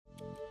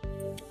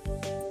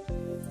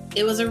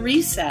it was a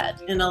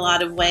reset in a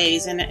lot of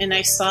ways. And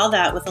I saw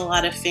that with a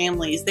lot of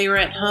families. They were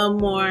at home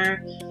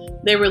more.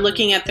 They were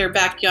looking at their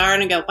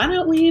backyard and go, why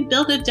don't we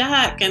build a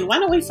deck? And why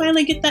don't we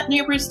finally get that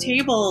neighbor's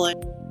table?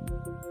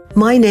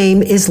 My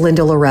name is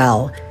Linda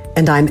Laurel,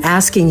 and I'm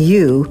asking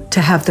you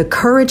to have the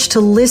courage to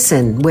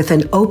listen with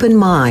an open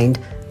mind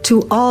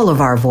to all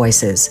of our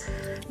voices,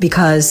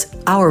 because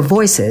our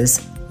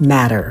voices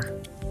matter.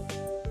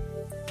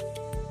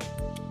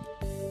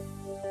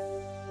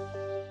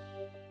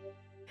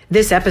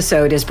 This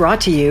episode is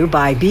brought to you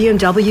by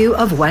BMW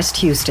of West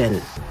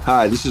Houston.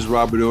 Hi, this is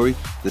Robert Ory,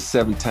 the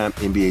 7-time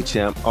NBA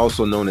champ,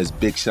 also known as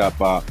Big Shot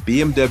Bob.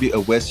 BMW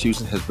of West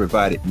Houston has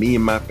provided me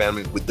and my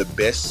family with the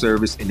best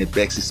service and the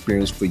best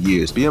experience for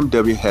years.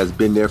 BMW has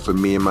been there for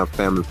me and my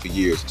family for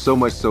years, so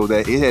much so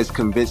that it has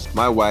convinced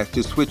my wife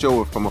to switch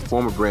over from a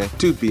former brand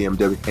to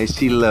BMW, and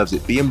she loves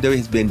it. BMW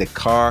has been the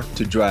car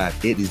to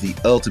drive. It is the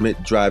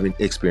ultimate driving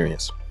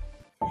experience.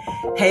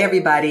 Hey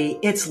everybody,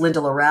 it's Linda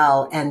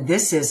Laurel, and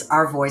this is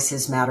Our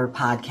Voices Matter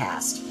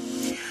podcast.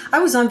 I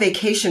was on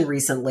vacation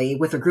recently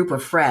with a group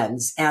of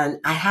friends, and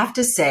I have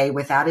to say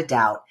without a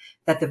doubt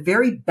that the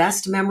very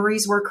best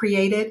memories were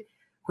created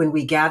when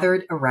we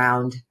gathered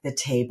around the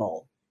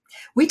table.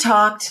 We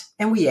talked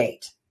and we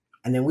ate,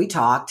 and then we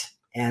talked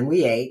and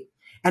we ate,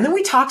 and then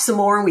we talked some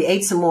more and we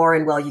ate some more,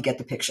 and well, you get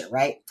the picture,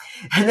 right?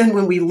 And then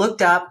when we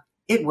looked up,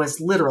 it was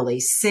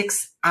literally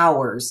 6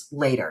 hours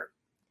later.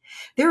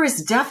 There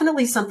is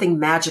definitely something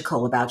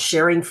magical about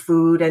sharing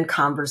food and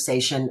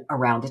conversation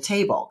around a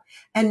table,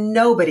 and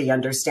nobody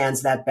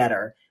understands that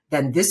better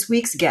than this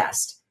week's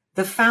guest,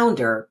 the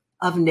founder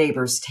of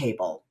Neighbors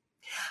Table.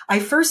 I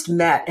first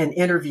met and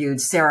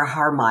interviewed Sarah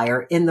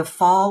Harmeyer in the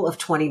fall of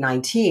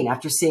 2019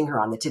 after seeing her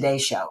on the Today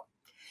Show.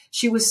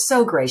 She was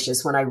so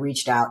gracious when I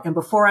reached out, and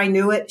before I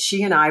knew it,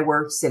 she and I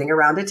were sitting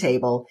around a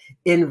table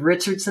in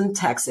Richardson,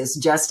 Texas,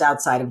 just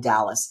outside of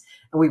Dallas,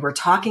 and we were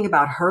talking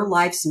about her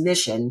life's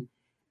mission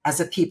as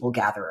a people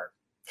gatherer.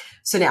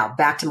 So now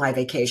back to my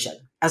vacation.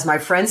 As my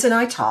friends and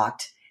I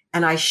talked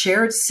and I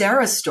shared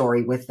Sarah's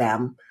story with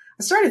them,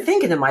 I started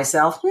thinking to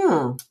myself,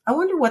 I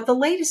wonder what the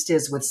latest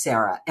is with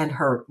Sarah and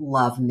her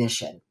love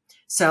mission.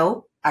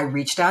 So I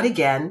reached out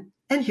again,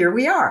 and here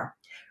we are,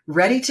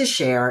 ready to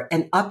share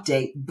an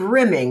update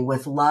brimming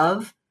with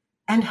love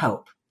and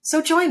hope.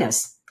 So join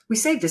us. We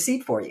saved a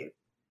seat for you.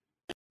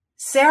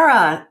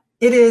 Sarah,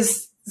 it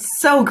is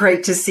so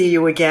great to see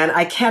you again.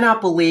 I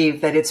cannot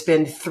believe that it's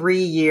been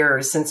 3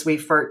 years since we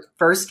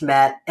first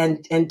met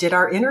and did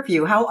our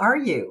interview. How are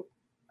you?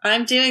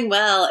 I'm doing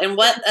well. And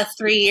what a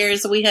 3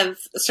 years we have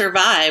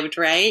survived,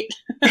 right?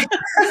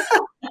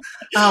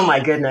 Oh my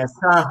goodness.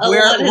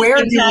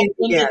 Where do you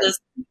begin?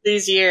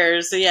 These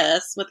years,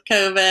 yes, with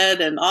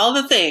COVID and all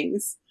the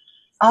things.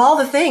 All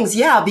the things,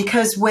 yeah,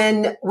 because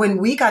when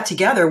we got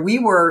together, we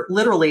were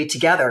literally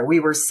together.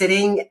 We were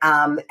sitting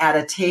at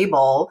a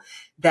table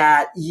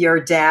that your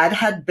dad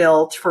had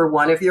built for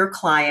one of your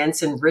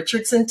clients in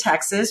Richardson,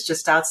 Texas,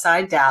 just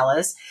outside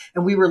Dallas.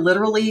 And we were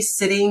literally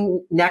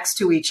sitting next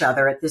to each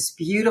other at this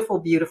beautiful,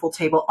 beautiful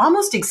table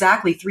almost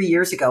exactly 3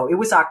 years ago. It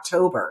was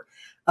October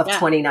of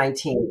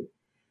 2019.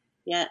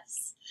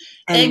 Yes.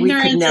 And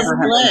ignorance we could never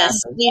have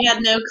bliss. imagined. We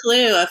had no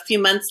clue. A few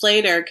months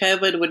later,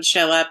 COVID would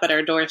show up at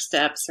our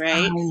doorsteps,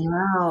 right?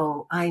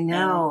 I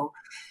know.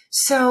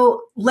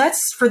 So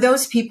for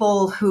those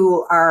people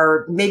who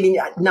are maybe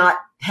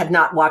had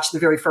not watched the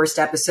very first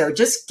episode,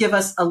 just give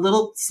us a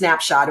little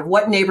snapshot of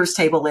what Neighbors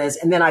Table is.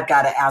 And then I've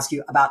got to ask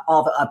you about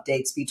all the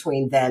updates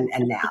between then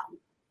and now.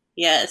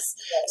 Yes.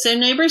 So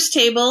Neighbors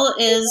Table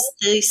is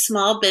the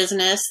small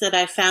business that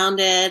I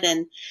founded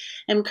and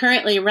am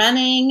currently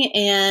running.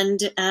 And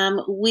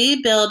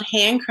we build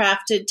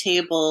handcrafted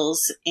tables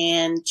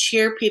and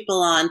cheer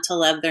people on to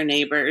love their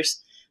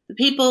neighbors, the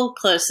people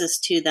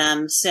closest to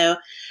them. So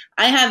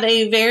I have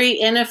a very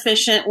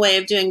inefficient way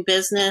of doing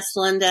business,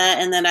 Linda,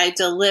 and then I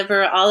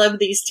deliver all of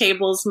these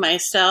tables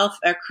myself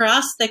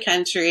across the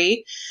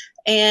country.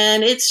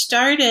 And it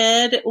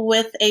started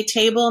with a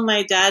table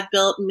my dad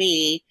built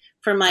me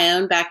for my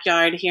own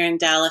backyard here in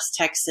Dallas,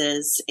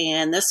 Texas.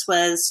 And this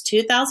was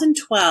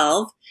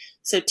 2012,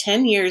 so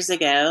 10 years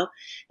ago.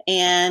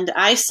 And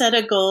I set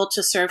a goal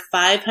to serve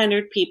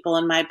 500 people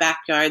in my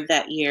backyard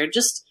that year,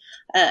 just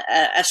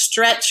a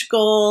stretch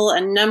goal,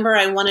 a number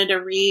I wanted to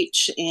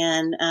reach.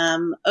 And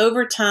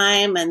over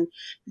time and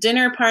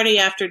dinner party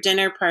after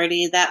dinner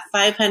party, that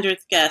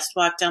 500th guest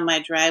walked down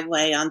my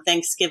driveway on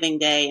Thanksgiving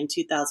Day in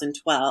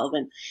 2012.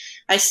 And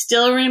I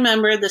still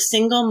remember the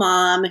single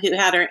mom who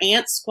had her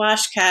aunt's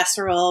squash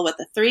casserole with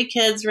the 3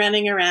 kids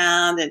running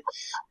around. And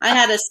I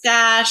had a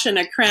sash and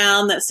a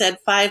crown that said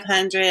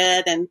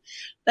 500. And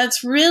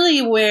that's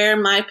really where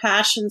my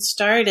passion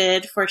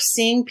started for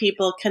seeing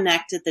people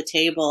connect at the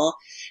table.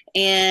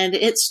 And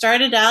it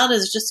started out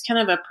as just kind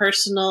of a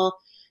personal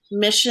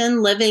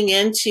mission, living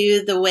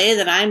into the way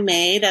that I'm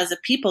made as a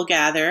people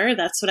gatherer.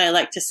 That's what I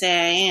like to say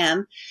I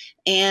am.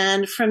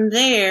 And from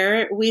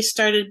there, we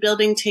started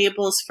building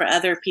tables for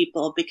other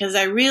people because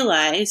I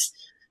realized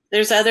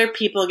there's other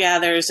people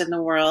gatherers in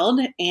the world.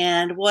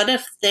 And what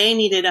if they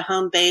needed a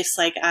home base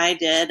like I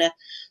did, a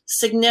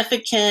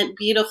significant,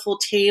 beautiful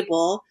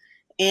table,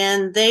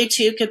 and they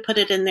too could put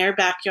it in their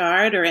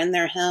backyard or in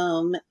their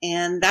home,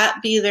 and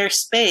that be their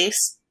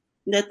space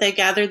that they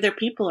gathered their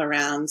people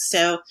around.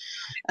 So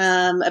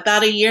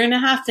about a year and a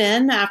half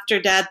in, after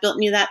Dad built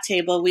me that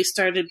table, we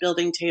started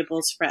building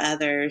tables for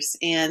others.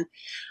 And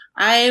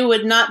I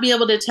would not be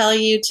able to tell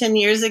you 10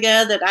 years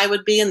ago that I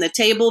would be in the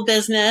table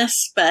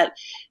business, but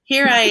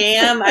here I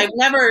am. I've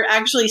never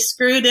actually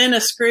screwed in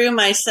a screw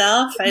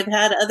myself. I've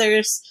had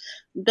others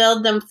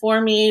build them for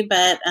me,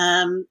 but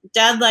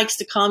Dad likes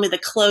to call me the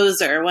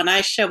closer. When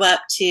I show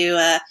up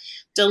to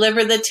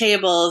deliver the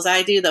tables,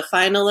 I do the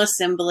final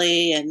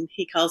assembly, and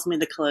he calls me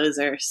the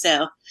closer.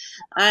 So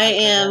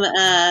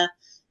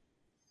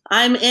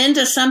I'm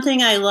into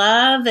something I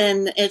love,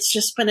 and it's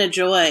just been a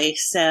joy.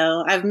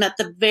 So I've met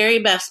the very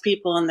best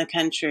people in the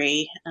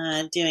country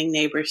doing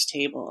Neighbors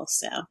Table.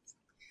 So.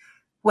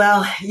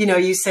 Well,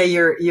 you say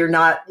you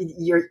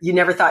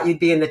never thought you'd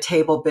be in the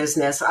table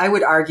business. I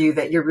would argue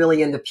that you're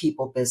really in the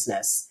people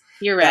business.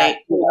 You're right.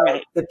 You're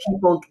right.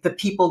 The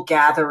people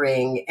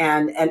gathering.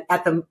 And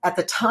at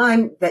the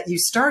time that you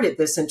started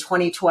this in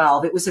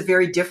 2012, it was a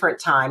very different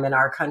time in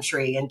our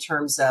country in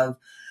terms of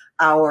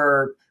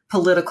our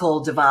political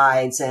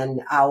divides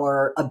and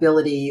our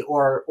ability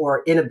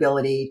or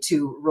inability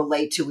to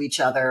relate to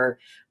each other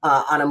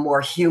on a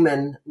more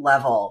human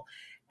level.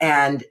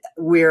 And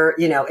we're,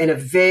 in a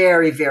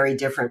very, very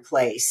different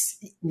place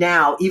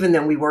now, even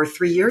than we were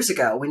 3 years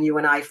ago when you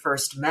and I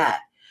first met.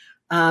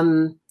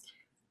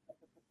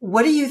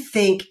 What do you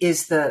think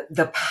is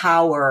the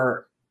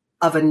power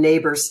of a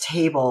Neighbors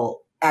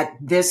Table at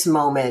this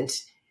moment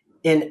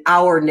in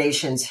our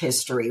nation's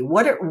history?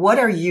 What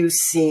are you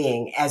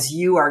seeing as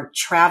you are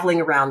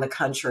traveling around the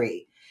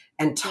country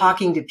and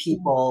talking to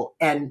people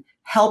and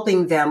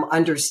helping them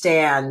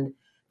understand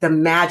the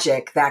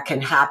magic that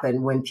can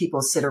happen when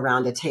people sit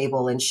around a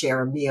table and share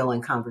a meal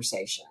and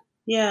conversation?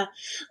 Yeah.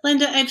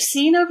 Linda, I've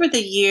seen over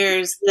the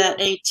years that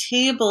a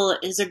table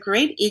is a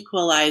great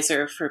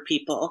equalizer for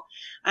people.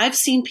 I've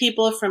seen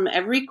people from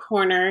every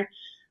corner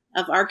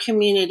of our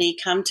community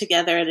come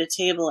together at a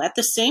table at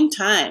the same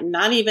time,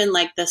 not even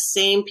like the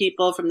same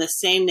people from the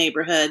same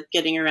neighborhood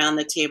getting around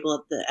the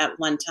table at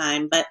one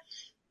time, but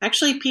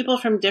actually people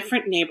from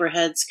different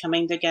neighborhoods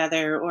coming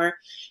together, or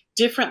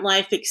different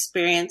life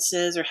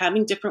experiences, or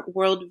having different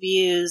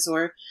worldviews,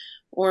 or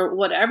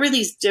whatever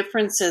these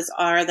differences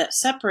are that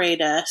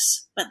separate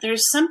us. But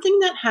there's something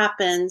that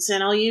happens,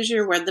 and I'll use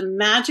your word, the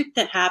magic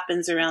that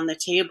happens around the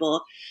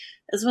table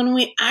is when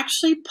we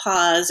actually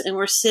pause and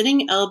we're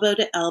sitting elbow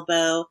to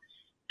elbow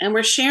and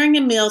we're sharing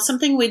a meal,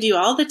 something we do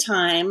all the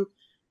time.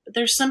 But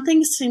there's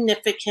something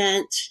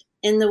significant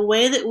in the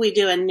way that we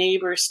do a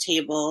Neighbors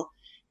Table,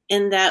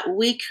 in that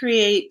we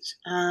create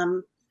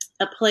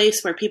a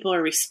place where people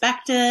are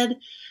respected.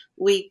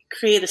 We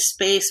create a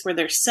space where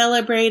they're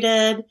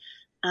celebrated.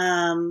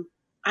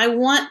 I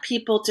want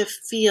people to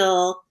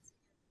feel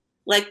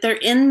like they're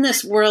in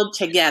this world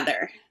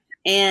together,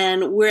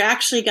 and we're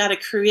actually got to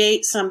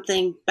create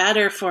something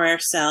better for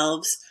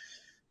ourselves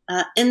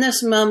in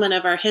this moment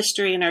of our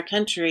history and our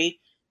country,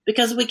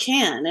 because we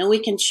can, and we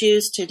can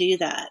choose to do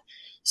that.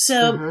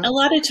 So a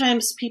lot of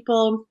times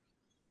people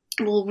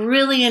will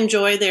really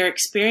enjoy their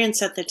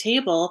experience at the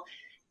table.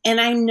 And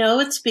I know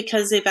it's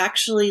because they've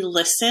actually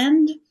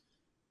listened.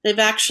 They've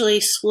actually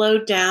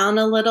slowed down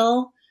a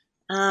little.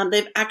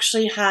 They've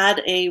actually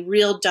had a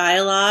real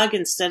dialogue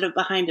instead of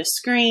behind a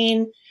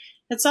screen.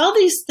 It's all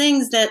these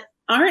things that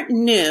aren't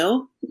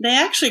new. They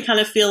actually kind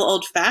of feel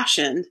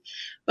old-fashioned,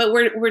 but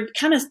we're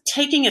kind of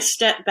taking a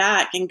step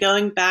back and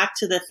going back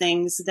to the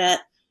things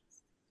that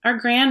our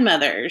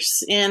grandmothers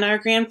and our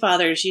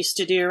grandfathers used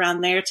to do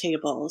around their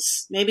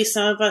tables. Maybe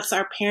some of us,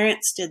 our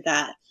parents, did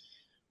that.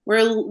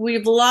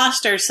 We've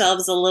lost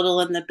ourselves a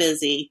little in the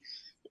busy.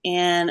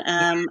 And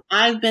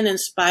I've been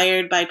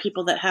inspired by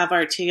people that have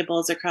our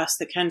tables across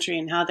the country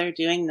and how they're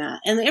doing that.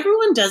 And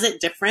everyone does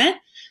it different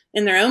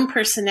in their own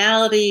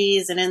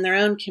personalities and in their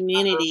own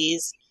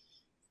communities.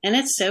 And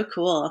it's so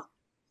cool.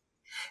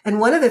 And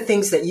one of the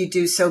things that you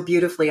do so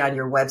beautifully on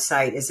your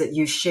website is that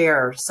you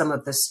share some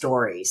of the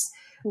stories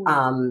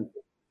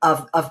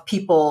of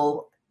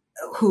people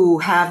who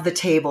have the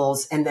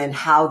tables, and then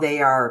how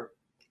they are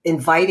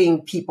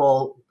inviting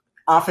people,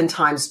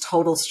 oftentimes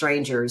total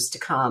strangers, to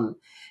come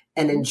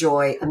and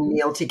enjoy a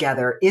meal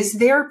together. Is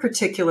there a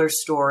particular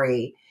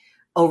story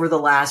over the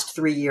last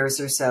 3 years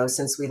or so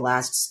since we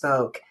last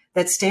spoke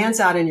that stands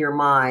out in your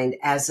mind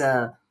as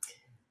a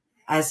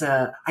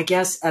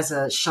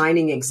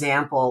shining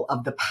example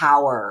of the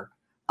power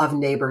of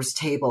Neighbors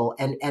Table,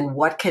 and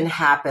what can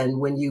happen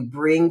when you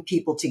bring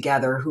people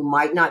together who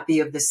might not be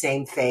of the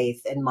same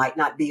faith and might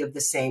not be of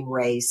the same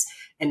race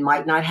and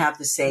might not have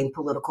the same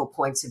political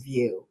points of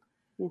view,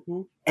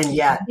 and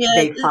yet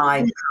they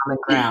find common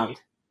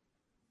ground?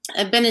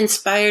 I've been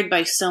inspired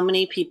by so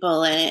many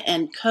people,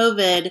 and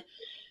COVID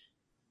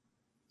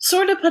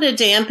sort of put a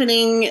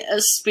dampening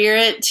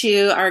spirit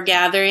to our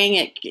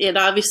gathering. It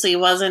obviously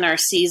wasn't our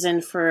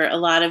season for a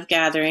lot of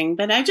gathering,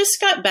 but I just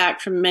got back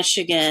from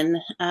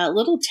Michigan, a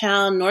little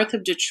town north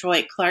of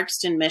Detroit,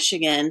 Clarkston,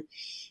 Michigan.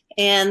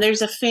 And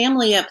there's a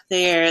family up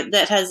there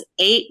that has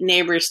 8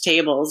 neighbors'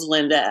 tables,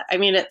 Linda. I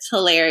mean, it's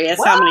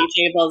hilarious how many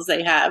tables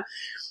they have.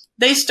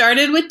 They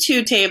started with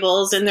 2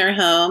 tables in their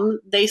home.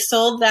 They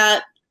sold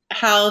that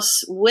house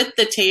with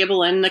the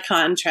table in the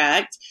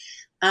contract.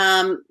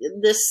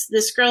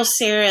 This girl,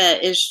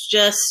 Sarah,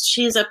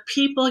 she's a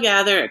people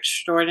gatherer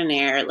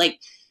extraordinaire. Like,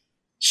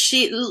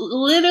 she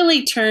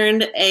literally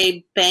turned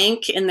a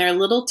bank in their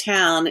little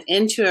town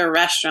into a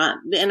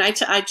restaurant. And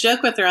I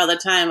joke with her all the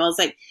time. I was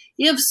like,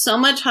 you have so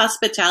much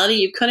hospitality,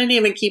 you couldn't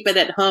even keep it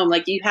at home.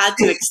 Like, you had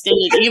to extend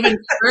it even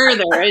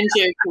further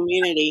into a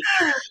community.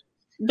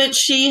 But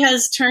she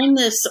has turned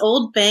this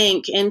old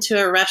bank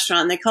into a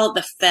restaurant. They call it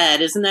the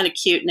Fed. Isn't that a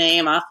cute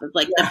name off of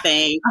like the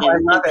bank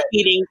and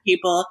feeding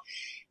people?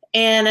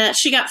 And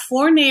she got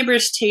 4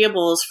 neighbors'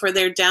 tables for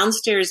their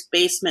downstairs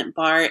basement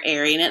bar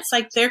area. And it's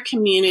like their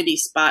community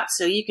spot.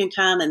 So you can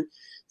come and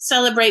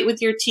celebrate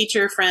with your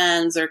teacher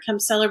friends or come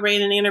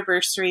celebrate an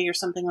anniversary or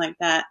something like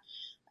that.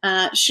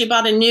 She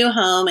bought a new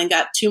home and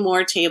got 2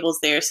 more tables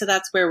there. So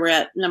that's where we're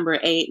at number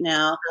 8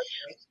 now.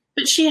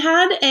 But she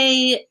had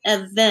a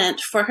event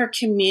for her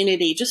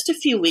community just a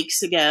few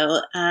weeks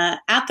ago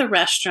at the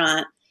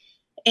restaurant.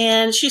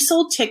 And she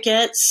sold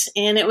tickets,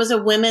 and it was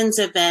a women's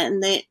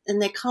event,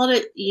 and they called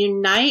it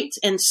Unite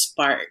and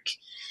Spark.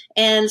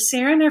 And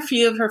Sarah and a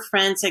few of her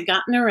friends had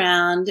gotten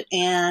around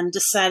and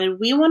decided,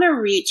 we want to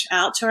reach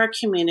out to our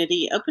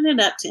community, open it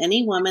up to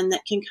any woman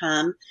that can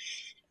come,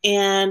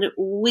 and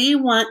we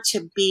want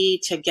to be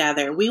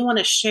together. We want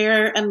to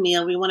share a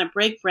meal. We want to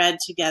break bread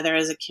together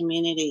as a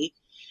community.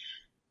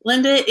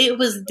 Linda, it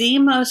was the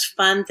most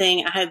fun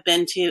thing I have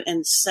been to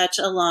in such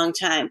a long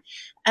time.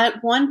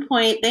 At one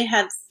point, they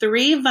had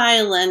 3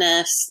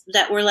 violinists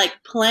that were like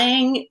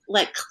playing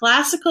like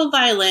classical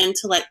violin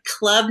to like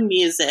club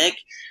music.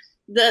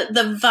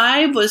 The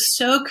vibe was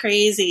so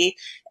crazy.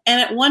 And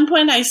at one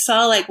point I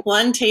saw like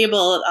one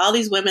table, all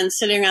these women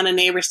sitting around a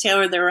neighbor's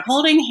table, they were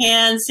holding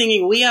hands,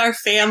 singing "We Are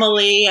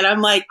Family." And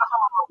I'm like,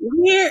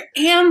 where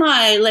am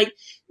I? Like,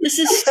 this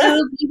is so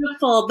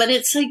beautiful. But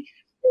it's like,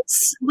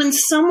 when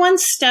someone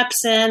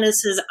steps in and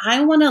says,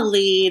 I want to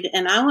lead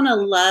and I want to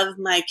love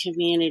my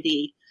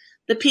community,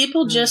 the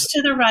people just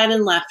to the right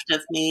and left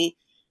of me,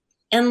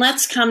 and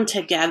let's come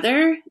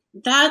together.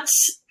 That's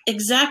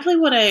exactly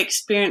what I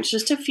experienced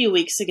just a few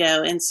weeks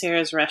ago in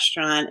Sarah's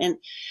restaurant. And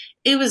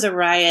it was a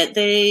riot.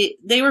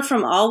 They were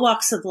from all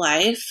walks of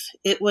life.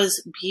 It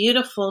was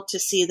beautiful to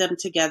see them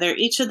together.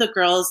 Each of the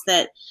girls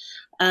that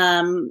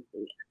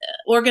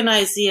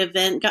organized the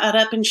event got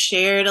up and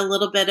shared a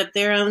little bit of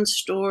their own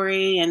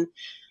story.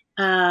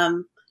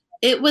 And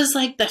it was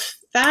like the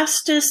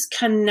fastest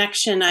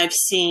connection I've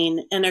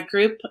seen in a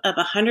group of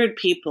 100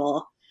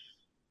 people,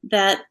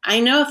 that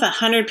I know if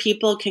 100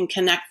 people can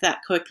connect that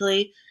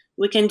quickly,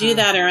 we can do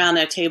that around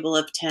a table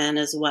of 10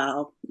 as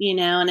well, you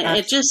know, and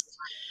it just,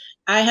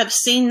 I have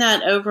seen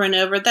that over and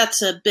over.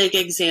 That's a big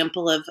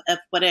example of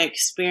what I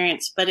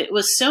experienced, but it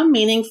was so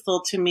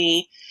meaningful to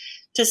me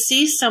to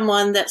see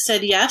someone that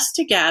said yes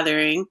to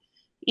gathering,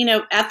 you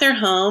know, at their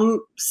home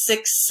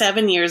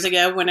 6-7 years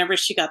ago, whenever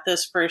she got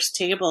those first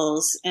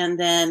tables, and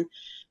then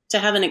to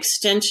have an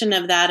extension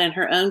of that in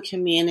her own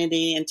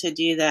community and to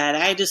do that.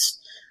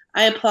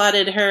 I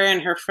applauded her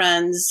and her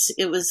friends.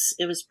 It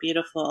was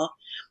beautiful.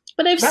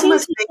 But I've seen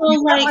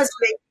people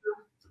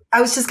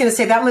I was just going to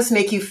say, that must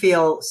make you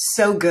feel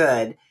so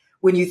good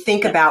when you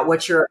think about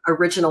what your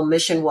original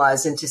mission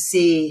was, and to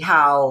see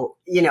how,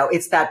 you know,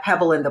 it's that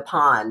pebble in the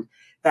pond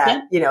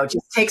that, you know,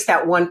 just takes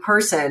that one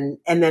person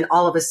and then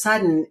all of a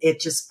sudden it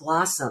just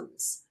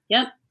blossoms.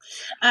 Yep.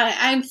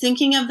 I'm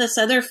thinking of this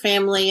other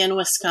family in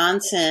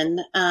Wisconsin.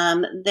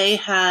 They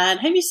had,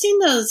 have you seen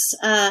those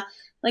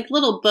like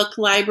little book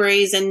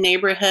libraries in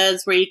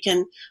neighborhoods where you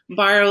can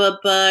borrow a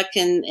book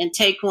and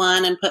take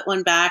one and put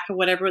one back or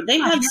whatever? They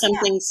had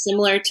something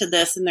similar to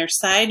this in their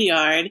side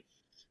yard,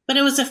 but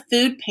it was a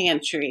food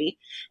pantry,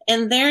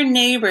 and their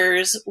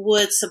neighbors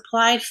would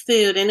supply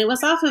food, and it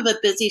was off of a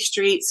busy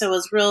street, so it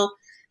was real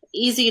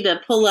easy to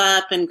pull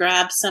up and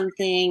grab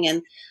something.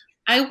 And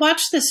I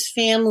watched this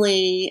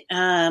family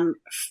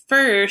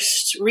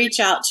first reach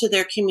out to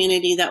their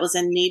community that was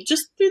in need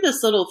just through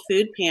this little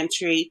food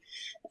pantry.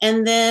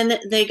 And then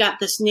they got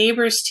this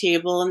neighbor's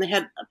table, and they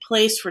had a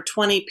place for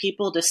 20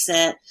 people to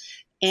sit.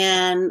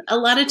 And a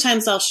lot of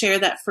times I'll share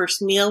that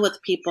first meal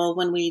with people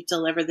when we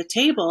deliver the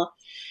table.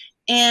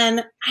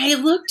 And I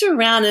looked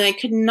around and I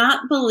could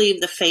not believe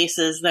the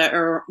faces that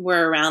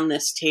were around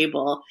this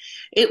table.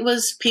 It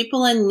was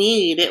people in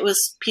need. It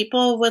was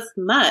people with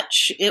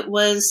much. It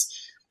was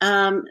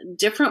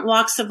different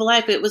walks of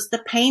life. It was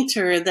the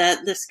painter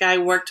that this guy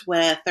worked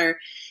with, or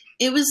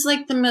it was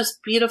like the most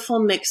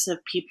beautiful mix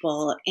of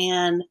people.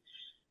 And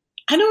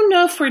I don't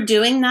know if we're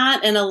doing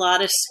that in a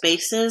lot of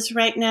spaces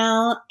right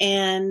now.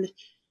 And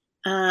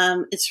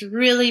It's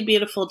really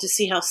beautiful to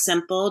see how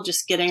simple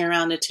just getting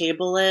around a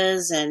table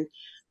is. And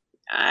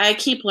I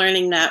keep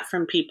learning that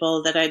from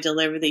people that I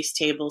deliver these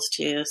tables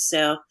to.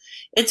 So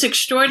it's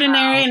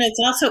extraordinary, Wow. and it's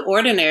also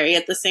ordinary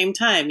at the same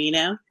time, you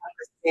know?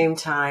 Same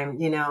time,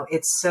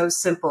 it's so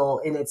simple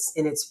in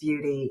its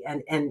beauty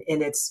and in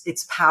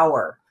its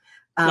power.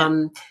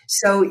 Yeah.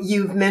 So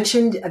you've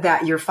mentioned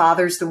that your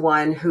father's the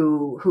one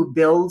who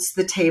builds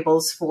the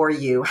tables for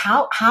you.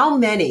 How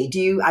many do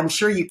you? I'm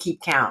sure you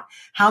keep count.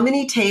 How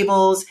many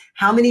tables?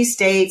 How many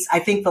states? I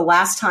think the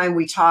last time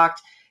we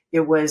talked,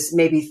 it was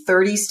maybe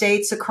 30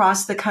 states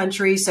across the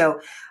country.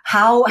 So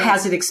how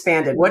has it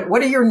expanded? What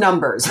are your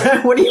numbers?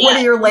 What are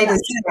your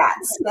latest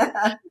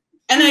stats?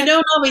 And I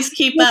don't always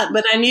keep up,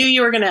 but I knew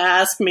you were going to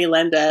ask me,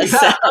 Linda.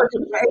 So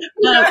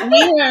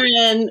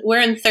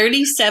we're in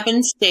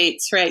 37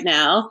 states right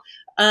now.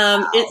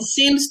 Wow. It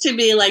seems to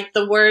be like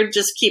the word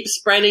just keeps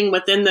spreading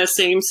within those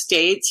same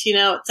states.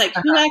 It's like,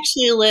 who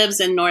actually lives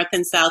in North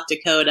and South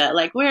Dakota?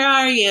 Like, where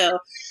are you?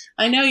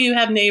 I know you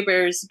have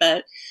neighbors,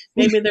 but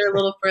maybe they're a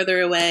little further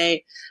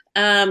away.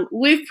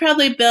 We've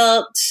probably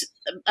built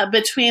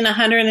between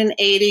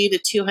 180 to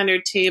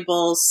 200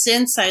 tables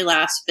since I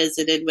last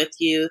visited with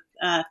you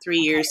 3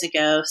 years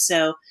ago.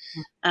 So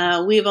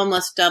we've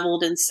almost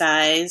doubled in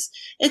size.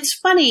 It's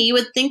funny, you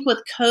would think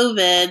with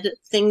COVID,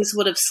 things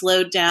would have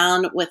slowed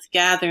down with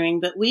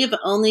gathering, but we have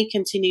only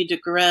continued to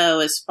grow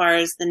as far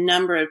as the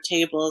number of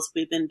tables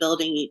we've been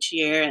building each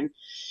year. And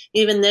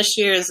even this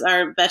year is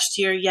our best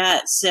year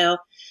yet. So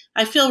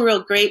I feel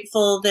real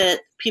grateful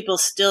that people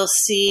still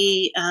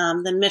see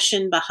the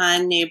mission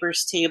behind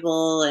Neighbors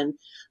Table, and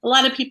a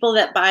lot of people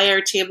that buy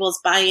our tables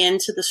buy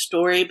into the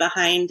story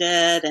behind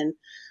it. And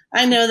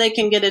I know they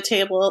can get a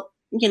table,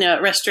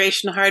 at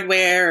Restoration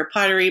Hardware or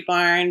Pottery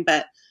Barn,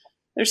 but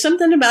there's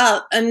something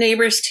about a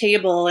Neighbors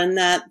Table and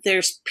that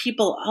there's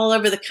people all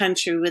over the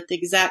country with the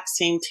exact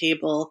same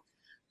table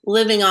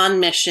living on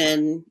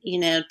mission,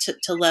 to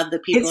love the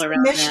people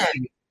around them.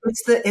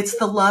 It's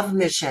the love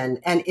mission,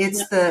 and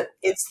it's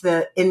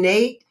the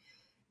innate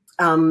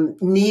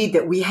need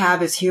that we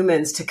have as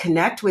humans to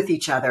connect with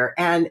each other.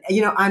 And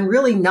I'm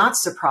really not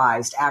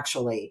surprised,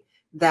 actually,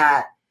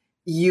 that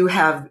you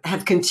have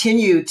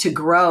continued to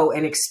grow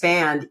and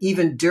expand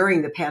even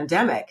during the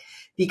pandemic,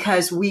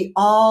 because we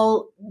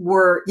all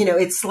were,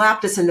 it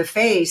slapped us in the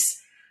face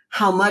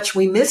how much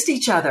we missed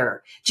each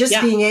other. Just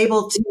being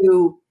able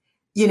to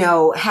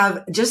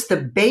have just the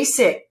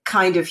basic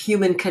kind of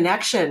human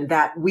connection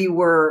that we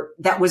were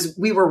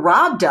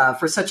robbed of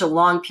for such a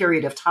long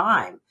period of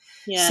time.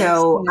 Yes.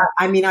 So,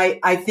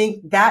 I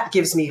think that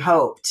gives me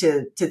hope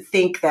to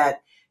think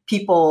that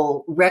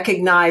people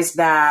recognize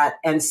that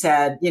and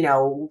said,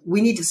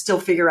 we need to still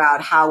figure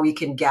out how we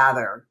can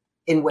gather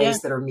in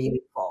ways that are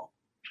meaningful.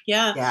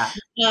 Yeah.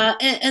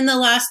 In the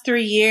last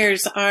 3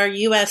 years, our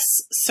U.S.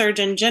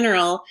 Surgeon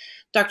General,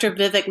 Dr.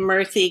 Vivek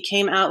Murthy,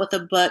 came out with a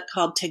book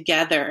called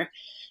Together.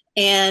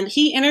 And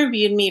he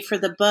interviewed me for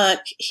the book.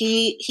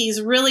 He's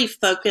really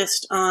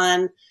focused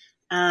on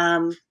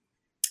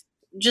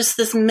just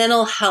this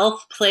mental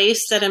health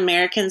place that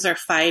Americans are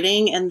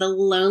fighting and the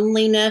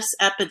loneliness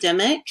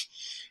epidemic.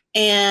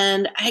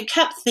 And I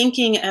kept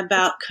thinking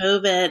about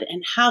COVID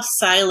and how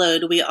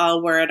siloed we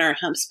all were in our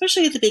homes,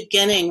 especially at the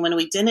beginning when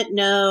we didn't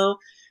know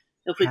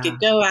if we could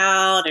go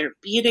out or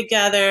be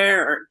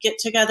together or get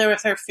together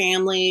with our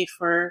family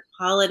for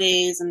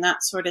holidays and that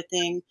sort of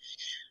thing.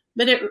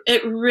 But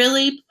it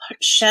really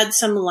shed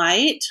some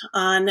light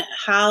on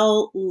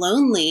how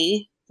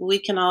lonely we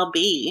can all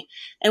be.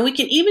 And we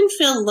can even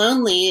feel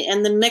lonely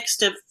in the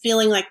mix of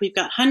feeling like we've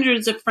got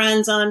hundreds of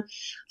friends on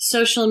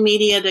social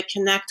media to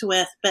connect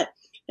with. But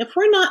if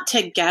we're not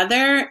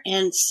together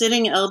and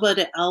sitting elbow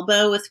to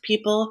elbow with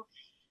people,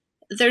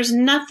 there's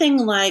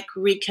nothing like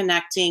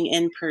reconnecting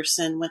in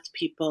person with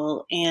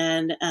people.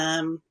 And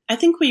I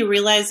think we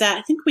realized that.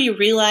 I think we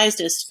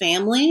realized as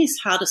families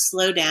how to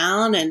slow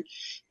down. And,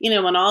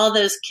 when all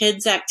those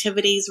kids'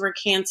 activities were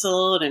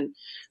canceled and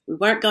we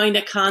weren't going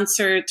to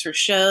concerts or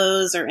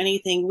shows or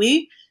anything,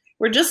 we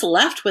were just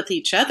left with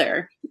each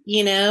other,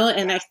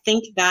 and I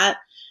think that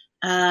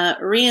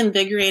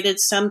reinvigorated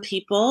some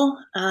people.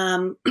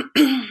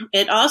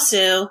 It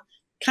also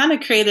kind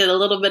of created a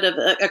little bit of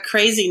a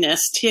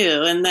craziness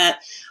too, and that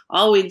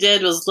all we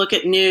did was look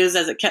at news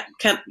as it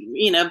kept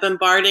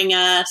bombarding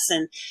us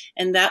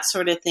and that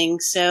sort of thing.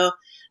 So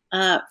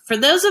for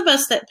those of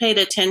us that paid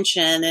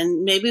attention,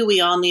 and maybe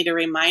we all need a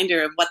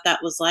reminder of what that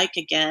was like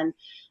again,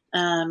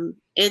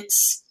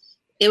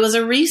 it was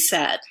a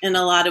reset in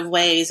a lot of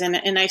ways. And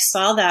I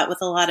saw that with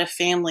a lot of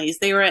families.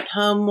 They were at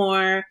home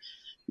more.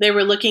 They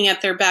were looking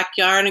at their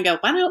backyard and go,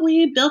 why don't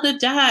we build a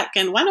deck?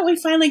 And why don't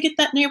we finally get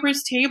that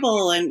neighbor's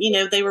table? And,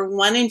 they were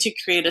wanting to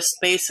create a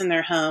space in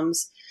their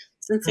homes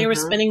since they were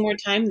spending more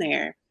time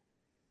there.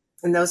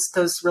 And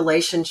those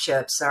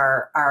relationships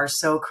are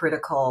so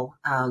critical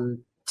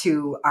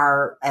to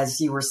our, as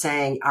you were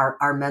saying,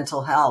 our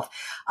mental health.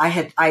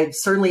 I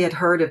certainly had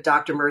heard of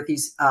Dr.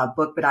 Murthy's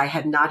book, but I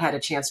had not had a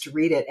chance to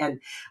read it. And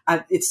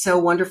it's so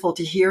wonderful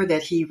to hear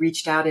that he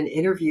reached out and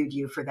interviewed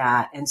you for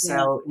that. And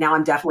so now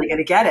I'm definitely going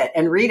to get it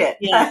and read it.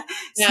 Yeah,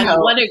 So,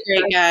 what a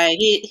great guy.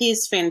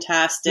 He's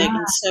fantastic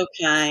and so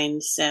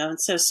kind, and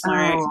so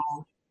smart.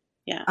 oh,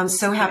 Yeah, I'm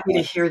so happy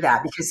to hear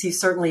that because he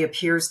certainly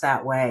appears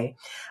that way.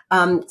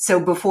 So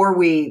before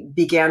we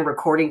began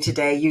recording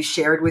today, you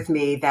shared with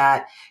me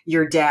that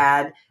your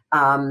dad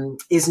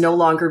is no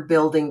longer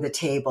building the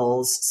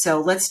tables. So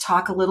let's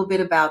talk a little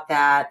bit about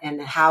that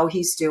and how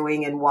he's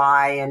doing and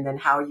why, and then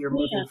how you're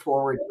moving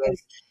forward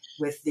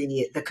with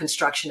the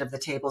construction of the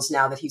tables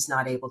now that he's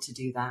not able to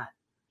do that.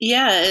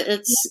 Yeah,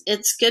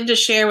 it's good to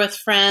share with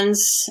friends,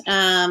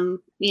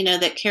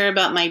 that care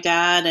about my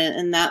dad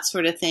and that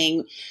sort of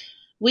thing.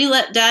 We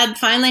let Dad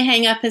finally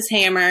hang up his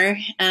hammer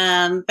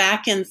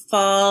back in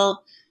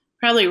fall,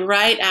 probably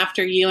right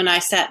after you and I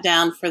sat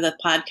down for the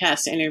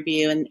podcast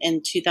interview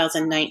in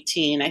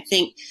 2019. I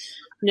think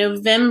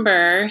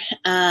November,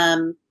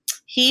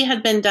 he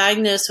had been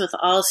diagnosed with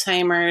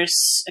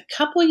Alzheimer's a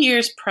couple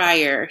years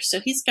prior. So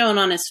he's going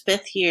on his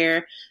 5th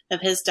year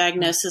of his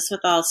diagnosis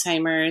with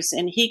Alzheimer's.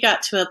 And he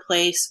got to a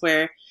place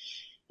where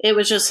it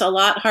was just a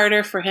lot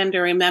harder for him to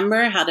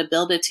remember how to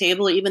build a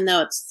table, even though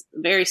it's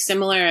very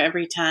similar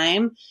every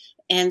time.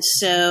 And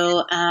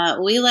so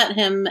we let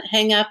him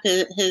hang up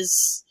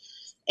his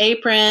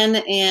apron,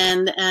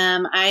 and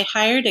I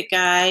hired a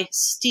guy,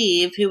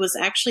 Steve, who was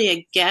actually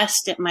a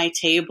guest at my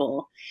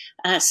table.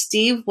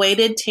 Steve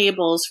waited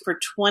tables for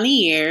 20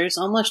 years,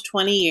 almost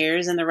 20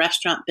 years in the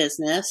restaurant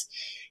business.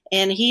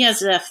 And he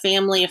has a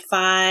family of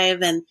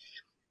 5 and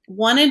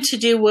wanted to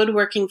do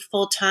woodworking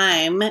full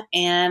time.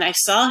 And I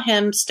saw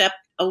him step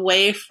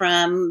away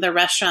from the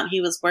restaurant he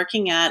was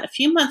working at a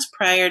few months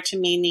prior to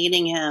me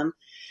needing him.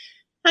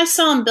 I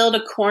saw him build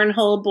a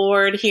cornhole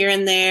board here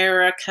and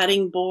there, or a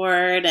cutting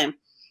board. And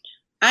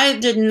I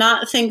did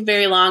not think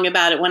very long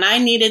about it. When I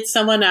needed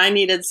someone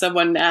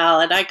now.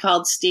 And I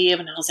called Steve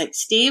and I was like,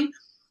 Steve,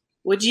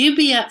 would you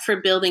be up for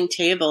building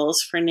tables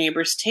for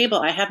Neighbor's Table?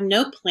 I have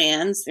no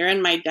plans. They're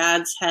in my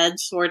dad's head,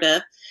 sort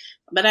of.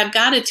 But I've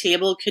got a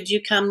table. Could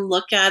you come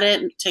look at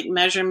it and take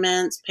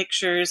measurements,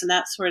 pictures, and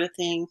that sort of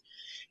thing?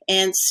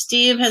 And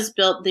Steve has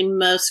built the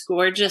most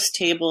gorgeous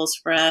tables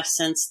for us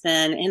since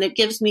then. And it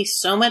gives me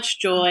so much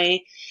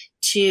joy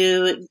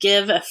to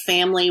give a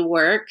family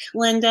work,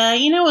 Linda.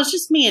 It was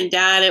just me and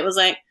Dad. It was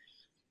like,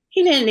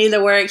 he didn't need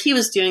the work. He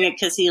was doing it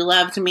because he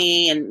loved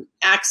me, and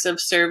acts of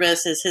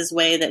service is his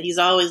way that he's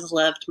always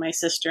loved my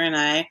sister and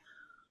I.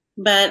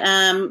 But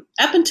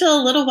up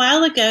until a little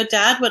while ago,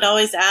 Dad would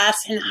always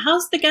ask, and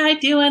how's the guy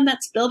doing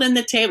that's building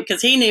the table?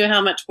 Because he knew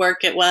how much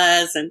work it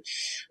was, and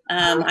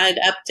I'd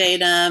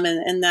update him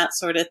and that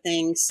sort of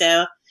thing.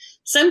 So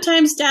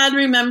sometimes Dad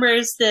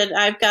remembers that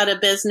I've got a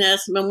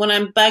business, but when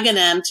I'm bugging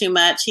him too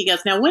much, he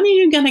goes, now, when are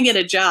you going to get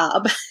a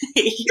job?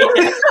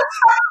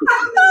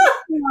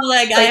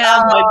 Like, I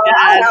have one,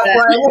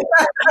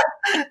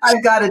 Dad.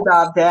 I've got a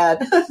job,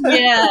 Dad.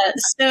 Yeah.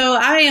 So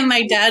I am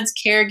my dad's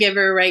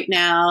caregiver right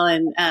now,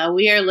 and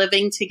we are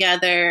living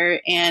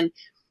together. And,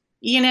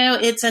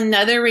 it's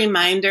another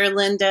reminder,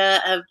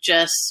 Linda, of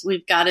just,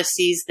 we've got to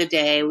seize the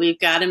day. We've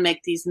got to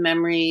make these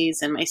memories.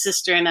 And my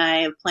sister and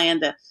I have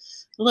planned a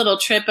little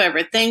trip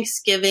over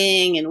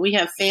Thanksgiving, and we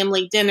have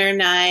family dinner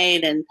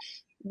night, and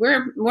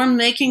we're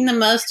making the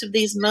most of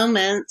these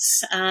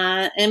moments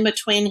in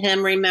between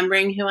him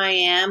remembering who I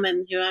am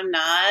and who I'm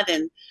not,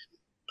 and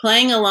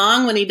playing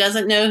along when he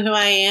doesn't know who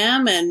I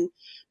am, and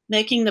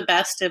making the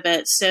best of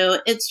it.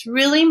 So it's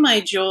really my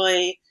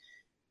joy.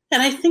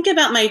 And I think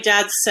about my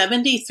dad's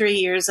 73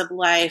 years of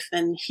life,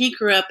 and he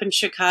grew up in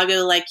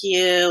Chicago like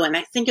you. And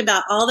I think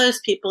about all those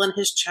people in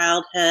his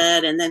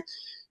childhood, and then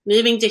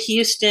moving to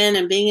Houston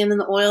and being in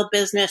the oil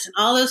business, and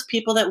all those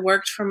people that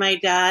worked for my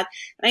dad.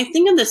 And I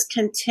think of this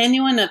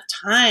continuum of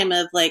time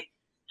of like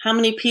how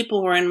many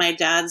people were in my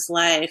dad's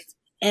life.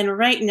 And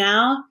right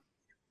now,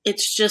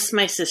 it's just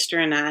my sister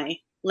and I.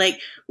 Like,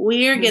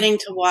 we are getting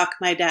to walk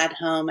my dad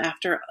home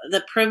after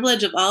the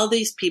privilege of all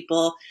these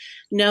people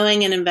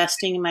knowing and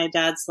investing in my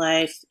dad's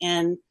life,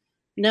 and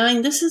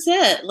knowing this is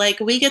it. Like,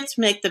 we get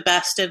to make the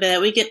best of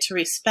it. We get to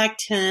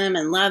respect him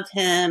and love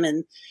him,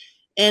 and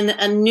in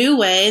a new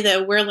way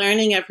that we're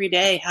learning every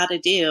day how to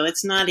do.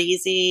 It's not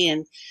easy.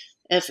 And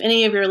if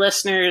any of your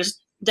listeners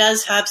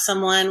does have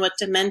someone with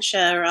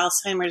dementia or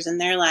Alzheimer's in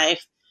their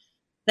life,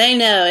 they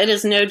know it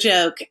is no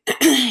joke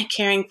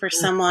caring for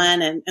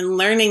someone and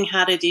learning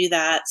how to do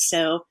that.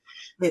 So,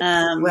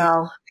 my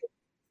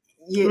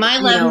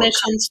love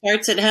mission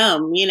starts at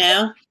home,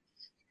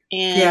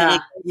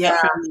 and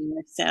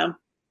so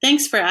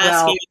thanks for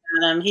asking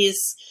about him.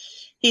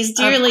 He's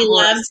dearly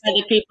loved by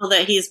the people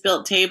that he's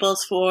built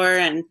tables for,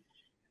 and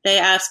they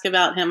ask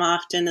about him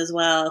often as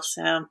well.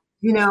 So,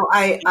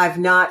 I've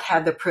not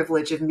had the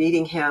privilege of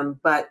meeting him,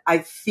 but I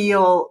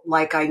feel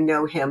like I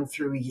know him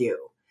through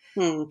you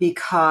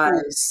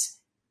because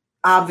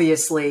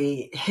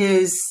obviously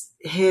his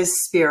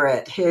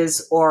spirit,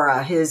 his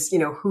aura, his,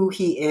 who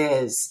he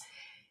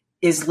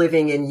is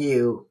living in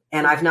you.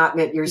 And I've not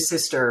met your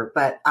sister,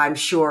 but I'm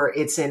sure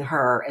it's in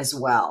her as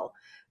well.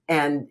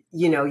 And,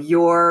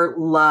 your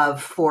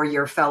love for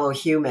your fellow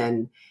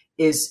human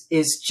is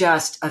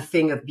just a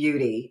thing of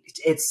beauty.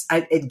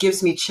 It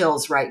gives me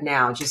chills right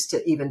now just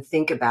to even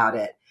think about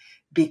it,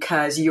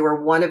 because you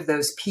are one of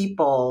those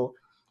people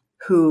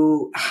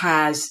who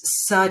has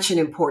such an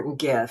important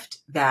gift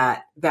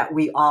that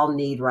we all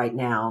need right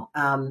now.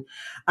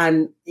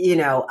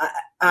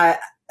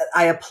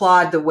 I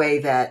applaud the way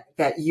that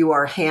you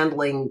are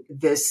handling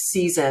this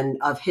season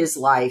of his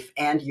life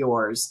and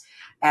yours.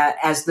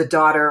 As the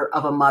daughter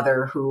of a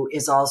mother who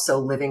is also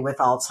living with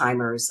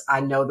Alzheimer's,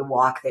 I know the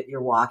walk that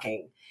you're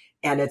walking,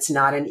 and it's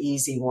not an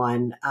easy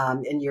one.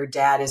 And your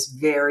dad is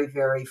very,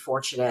 very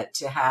fortunate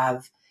to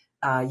have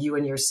you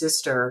and your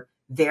sister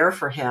there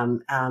for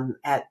him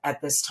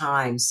at this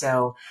time.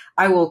 So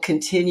I will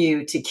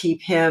continue to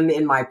keep him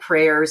in my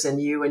prayers, and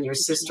you and your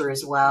sister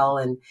as well.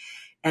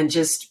 And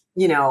just,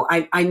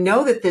 I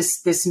know that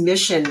this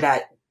mission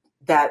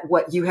that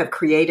what you have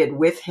created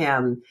with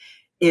him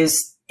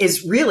is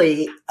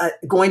really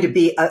going to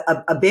be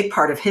a big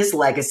part of his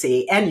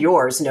legacy and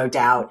yours, no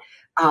doubt.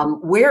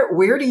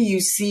 Where do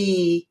you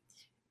see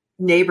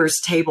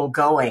Neighbors Table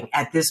going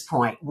at this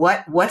point?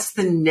 What's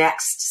the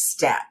next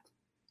step?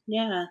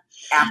 Yeah.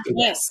 After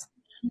this?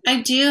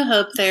 I do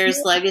hope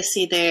there's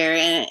legacy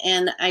there.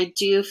 And I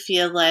do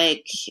feel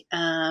like,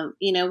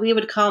 we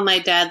would call my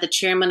dad the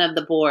chairman of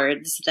the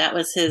boards. That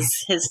was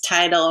his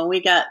title. And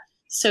we got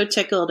so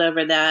tickled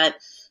over that.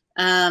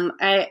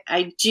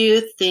 I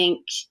do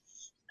think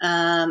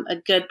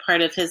a good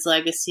part of his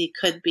legacy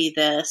could be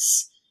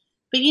this.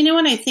 But,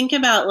 when I think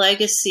about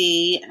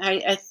legacy,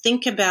 I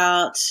think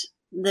about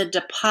the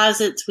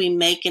deposits we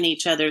make in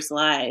each other's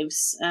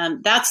lives.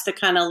 That's the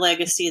kind of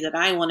legacy that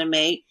I want to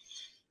make.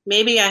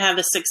 Maybe I have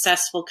a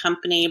successful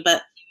company,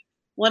 but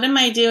what am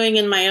I doing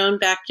in my own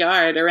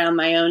backyard around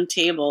my own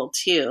table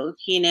too?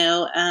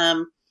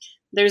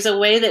 There's a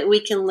way that we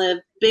can live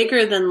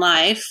bigger than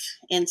life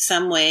in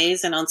some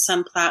ways and on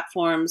some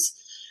platforms,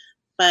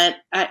 but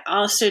I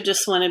also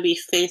just want to be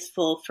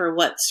faithful for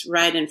what's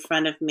right in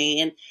front of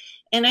me.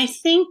 And I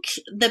think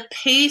the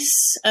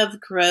pace of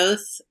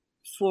growth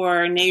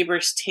for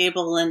Neighbors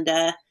Table,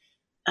 Linda,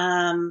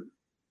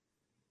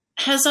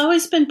 has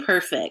always been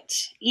perfect.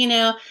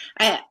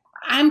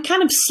 I'm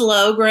kind of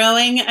slow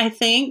growing, I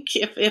think,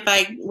 if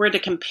I were to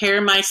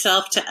compare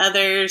myself to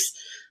others,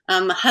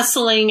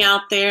 hustling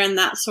out there and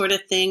that sort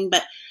of thing.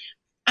 But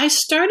I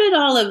started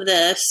all of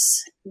this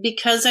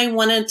because I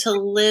wanted to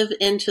live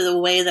into the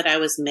way that I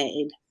was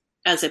made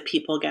as a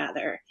people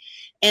gatherer.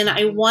 And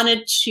I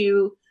wanted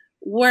to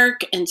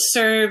work and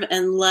serve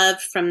and love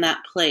from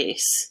that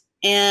place.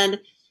 And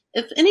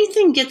if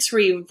anything gets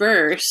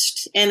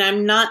reversed and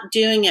I'm not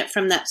doing it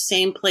from that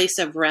same place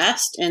of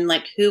rest and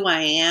like who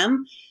I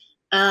am,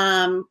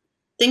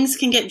 things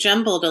can get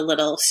jumbled a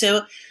little.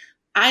 So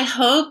I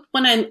hope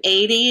when I'm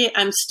 80,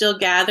 I'm still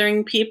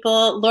gathering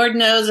people. Lord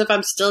knows if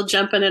I'm still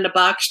jumping in a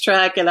box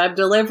truck and I'm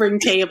delivering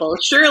tables.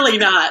 Surely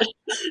not.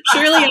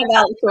 Surely I'm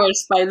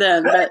outsourced by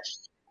then. But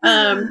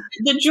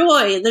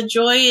the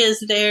joy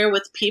is there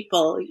with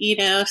people,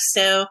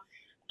 so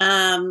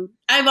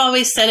I've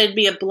always said it'd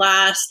be a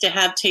blast to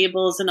have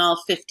tables in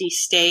all 50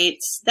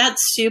 states.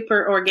 That's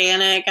super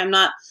organic. I'm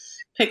not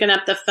picking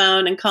up the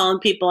phone and calling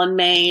people in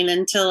Maine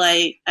until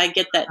I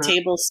get that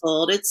table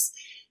sold.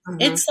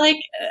 It's like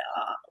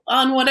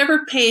on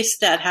whatever pace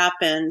that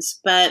happens,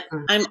 but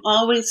I'm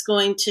always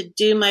going to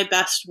do my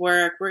best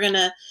work. We're going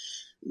to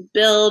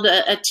build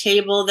a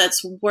table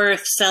that's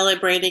worth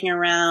celebrating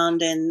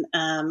around and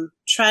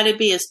try to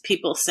be as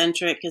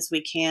people-centric as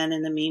we can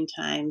in the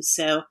meantime.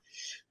 So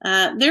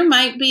there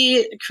might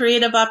be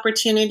creative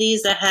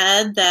opportunities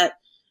ahead that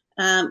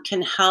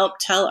can help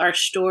tell our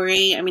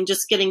story. I mean,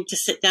 just getting to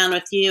sit down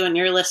with you and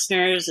your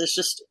listeners is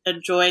just a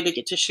joy to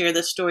get to share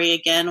the story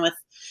again with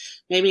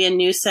maybe a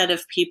new set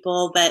of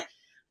people. But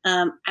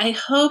I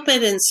hope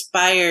it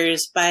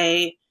inspires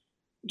by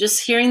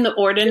just hearing the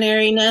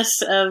ordinariness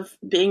of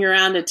being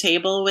around a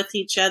table with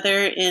each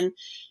other, and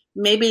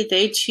maybe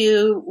they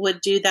too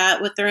would do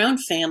that with their own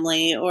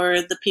family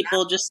or the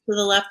people just to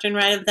the left and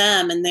right of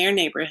them in their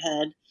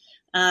neighborhood.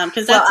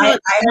 Because that's how it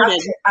started.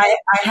 I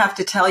have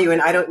to tell you,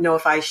 and I don't know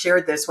if I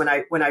shared this when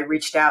I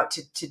reached out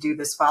to do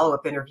this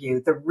follow-up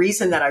interview. The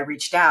reason that I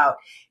reached out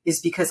is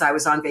because I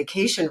was on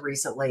vacation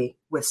recently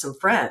with some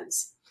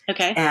friends.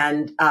 Okay.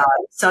 And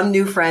some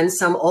new friends,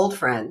 some old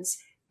friends.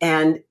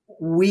 And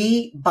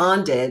we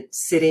bonded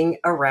sitting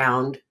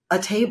around a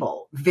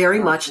table, very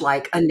much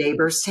like a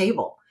neighbor's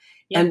table.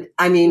 Yep. And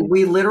I mean,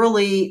 we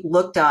literally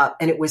looked up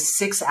and it was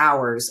 6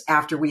 hours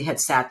after we had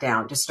sat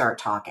down to start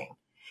talking.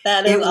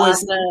 That is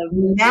awesome. It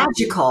was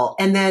magical.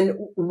 And then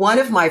one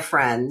of my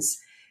friends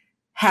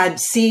had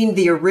seen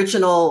the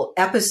original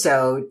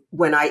episode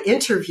when I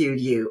interviewed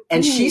you,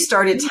 and she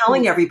started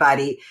telling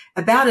everybody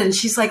about it. And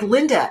she's like,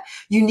 Linda,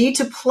 you need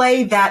to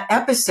play that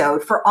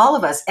episode for all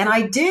of us. And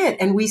I did.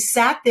 And we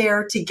sat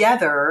there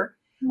together,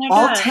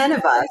 all 10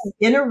 of us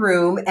in a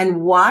room,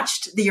 and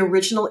watched the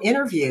original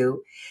interview.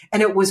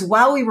 And it was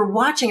while we were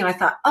watching, and I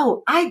thought,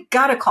 oh, I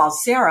got to call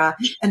Sarah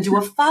and do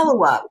a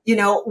follow-up. You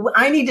know,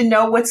 I need to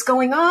know what's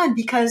going on,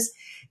 because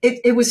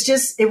it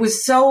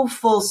was so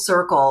full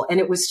circle,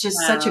 and it was just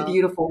such a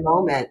beautiful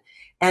moment.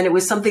 And it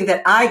was something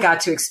that I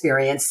got to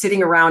experience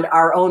sitting around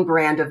our own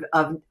brand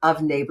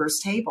of Neighbor's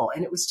Table.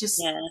 And it was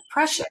just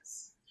precious.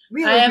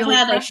 Really, I have really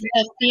had precious.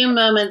 a few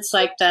moments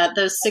like that,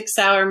 those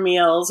 6-hour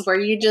meals where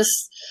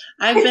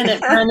I've been at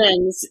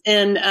Brennan's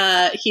in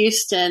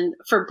Houston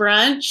for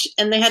brunch,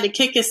 and they had to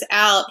kick us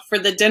out for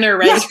the dinner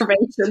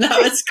reservation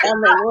that was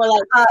coming. We're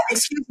like,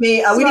 excuse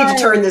me, we need to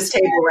turn this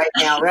table right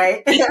now,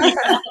 right?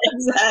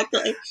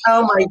 Exactly.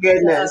 Oh my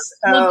goodness.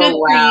 Well, good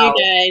wow.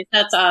 for you guys.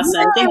 That's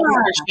awesome. Thank you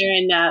for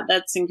sharing that.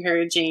 That's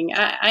encouraging.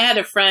 I had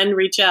a friend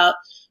reach out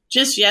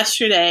just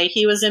yesterday.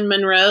 He was in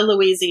Monroe,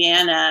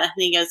 Louisiana, and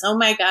he goes, oh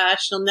my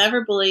gosh, you'll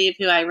never believe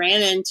who I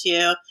ran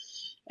into.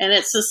 And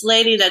it's this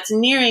lady that's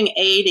nearing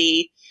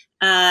 80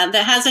 that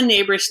has a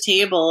Neighbor's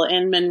Table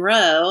in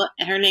Monroe.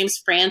 Her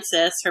name's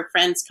Frances. Her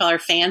friends call her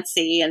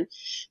Fancy. And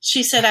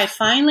she said, I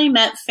finally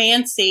met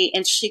Fancy,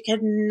 and she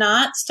could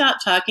not stop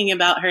talking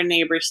about her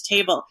Neighbor's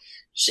Table.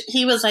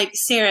 He was like,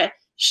 Sarah,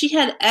 she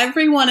had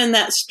everyone in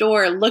that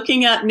store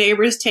looking at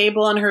Neighbor's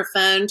Table on her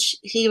phone.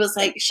 He was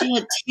like, she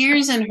had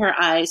tears in her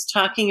eyes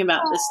talking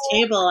about this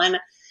table. And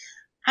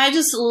I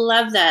just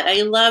love that.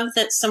 I love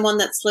that someone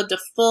that's lived a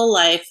full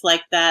life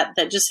like that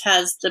just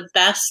has the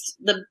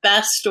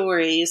best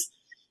stories,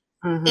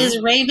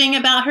 is raving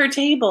about her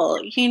table,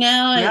 you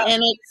know,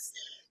 and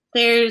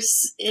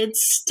it's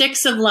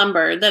sticks of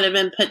lumber that have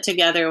been put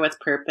together with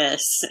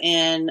purpose.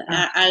 And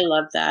I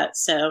love that.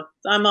 So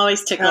I'm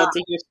always tickled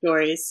to hear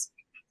stories.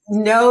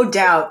 No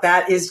doubt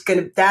that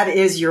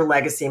is your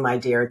legacy, my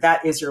dear.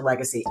 That is your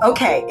legacy.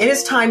 Okay. It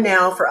is time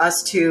now for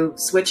us to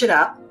switch it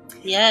up.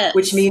 Yes.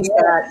 Which means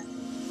that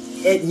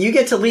you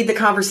get to lead the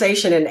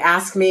conversation and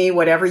ask me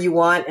whatever you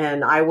want,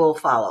 and I will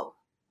follow.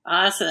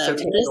 Awesome.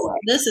 So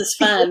this is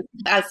fun.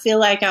 I feel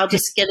like I'll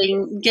just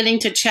getting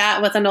to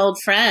chat with an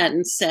old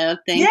friend. So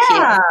thank you.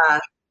 Yeah,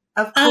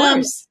 of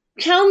course.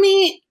 Tell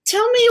me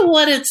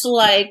what it's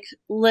like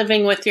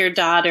living with your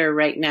daughter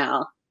right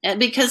now.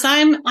 Because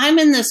I'm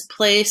in this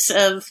place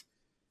of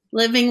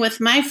living with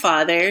my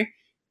father.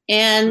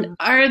 And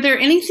are there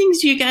any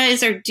things you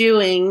guys are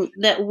doing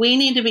that we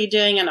need to be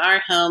doing in our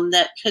home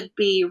that could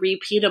be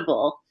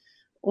repeatable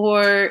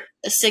or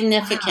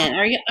significant?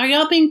 Wow. Are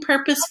y'all being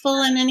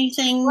purposeful in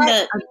anything?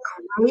 A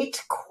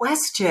great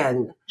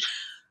question.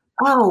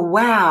 Oh,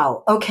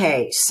 wow.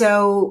 Okay.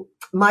 So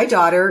my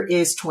daughter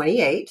is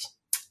 28.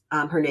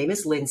 Her name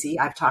is Lindsay.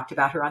 I've talked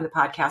about her on the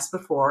podcast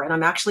before, and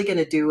I'm actually going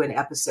to do an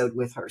episode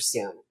with her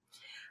soon.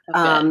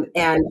 Okay.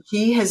 And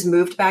she has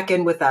moved back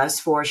in with us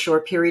for a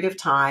short period of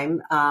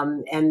time.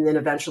 And then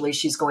eventually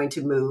she's going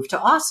to move to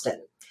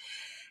Austin.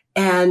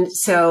 And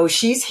so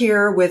she's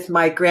here with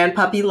my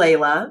grandpuppy,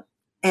 Layla.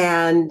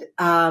 And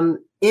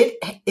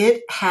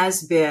it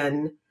has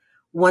been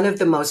one of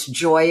the most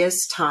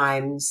joyous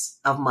times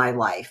of my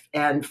life,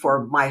 and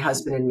for my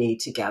husband and me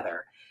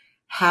together.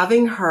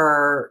 Having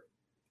her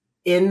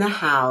in the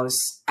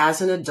house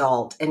as an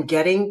adult and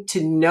getting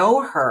to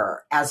know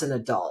her as an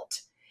adult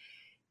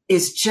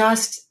is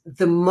just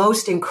the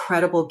most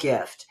incredible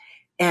gift.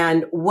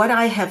 And what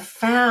I have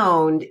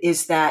found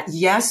is that,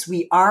 yes,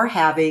 we are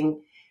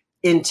having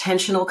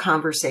intentional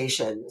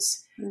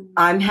conversations.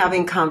 I'm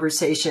having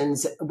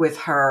conversations with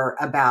her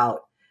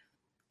about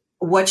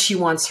what she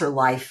wants her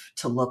life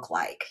to look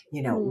like,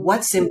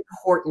 what's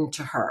important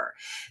to her,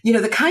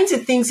 the kinds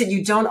of things that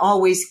you don't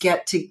always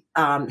get to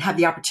have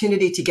the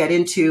opportunity to get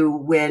into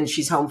when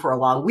she's home for a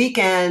long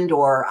weekend,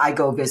 or I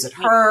go visit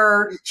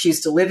her. She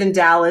used to live in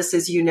Dallas,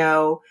 as you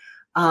know.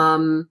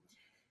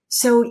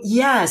 So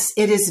yes,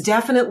 it is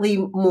definitely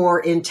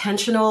more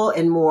intentional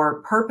and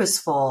more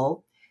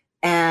purposeful.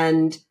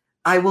 And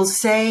I will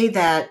say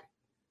that,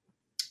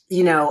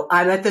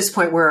 I'm at this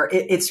point where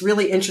it's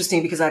really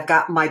interesting because I've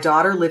got my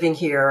daughter living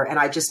here, and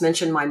I just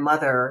mentioned my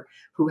mother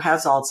who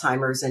has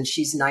Alzheimer's, and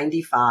she's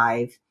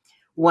 95.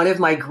 One of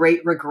my great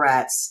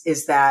regrets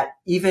is that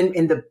even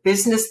in the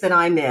business that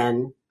I'm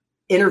in,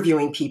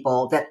 interviewing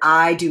people, that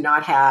I do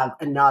not have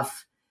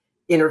enough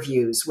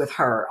interviews with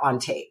her on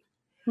tape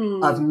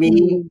of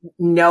me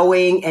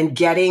knowing and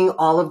getting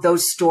all of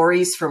those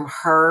stories from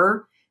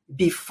her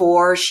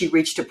before she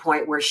reached a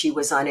point where she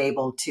was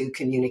unable to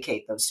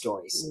communicate those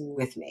stories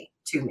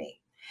to me.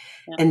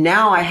 Yeah. And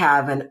now I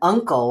have an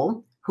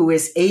uncle who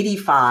is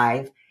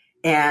 85,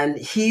 and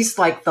he's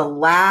like the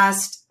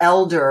last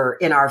elder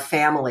in our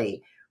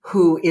family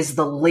who is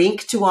the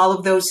link to all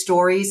of those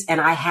stories.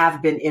 And I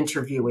have been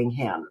interviewing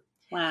him.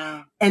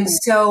 Wow. And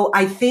so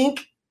I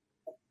think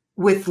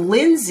with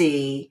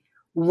Lindsay,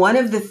 one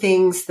of the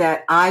things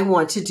that I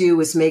want to do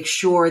is make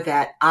sure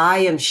that I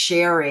am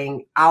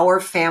sharing our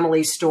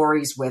family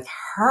stories with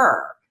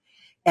her,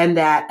 and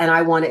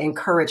I want to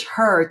encourage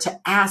her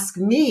to ask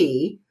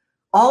me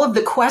all of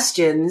the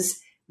questions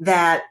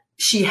that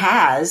she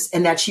has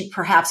and that she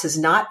perhaps has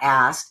not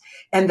asked,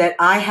 and that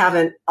I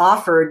haven't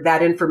offered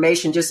that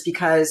information just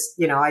because,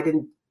 I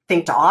didn't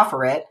think to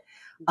offer it.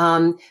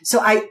 So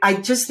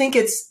I just think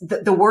it's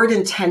the word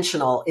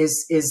intentional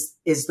is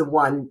the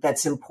one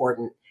that's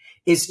important,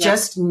 is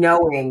just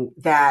knowing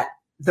that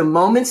the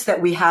moments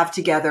that we have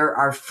together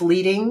are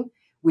fleeting.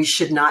 We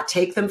should not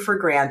take them for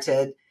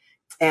granted.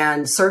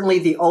 And certainly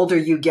the older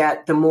you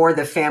get, the more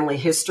the family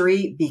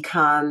history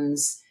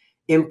becomes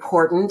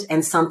important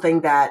and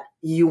something that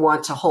you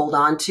want to hold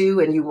on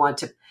to, and you want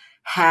to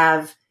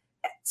have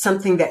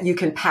something that you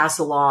can pass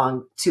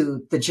along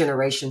to the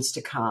generations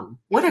to come.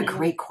 What a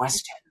great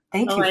question.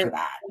 Thank you for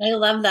that. I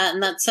love that.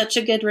 And that's such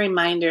a good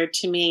reminder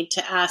to me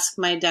to ask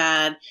my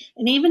dad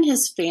and even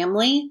his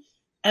family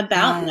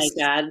about my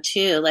dad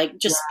too, like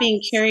just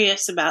being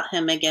curious about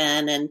him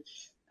again. And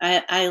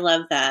I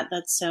love that.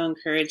 That's so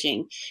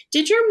encouraging.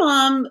 Did your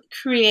mom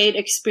create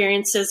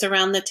experiences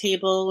around the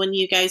table when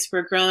you guys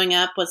were growing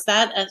up? Was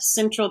that a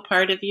central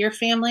part of your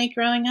family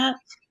growing up?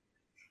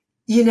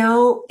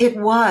 It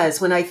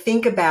was, when I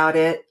think about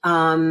it.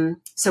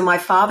 So my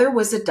father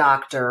was a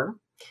doctor,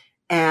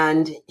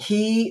 and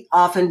he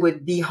often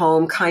would be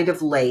home kind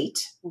of late.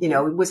 He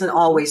wasn't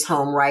always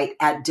home right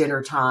at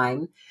dinner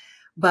time.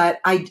 But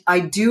I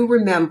do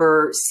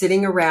remember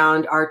sitting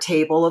around our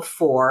table of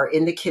 4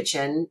 in the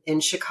kitchen in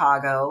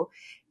Chicago,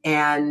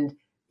 and,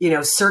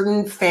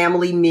 certain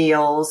family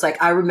meals.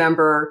 Like I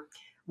remember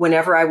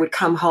whenever I would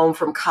come home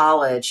from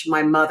college,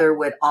 my mother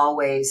would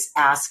always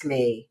ask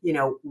me,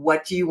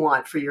 what do you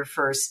want for your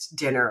first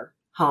dinner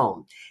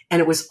home? And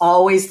it was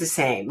always the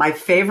same. My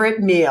favorite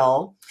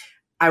meal,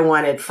 I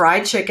wanted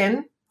fried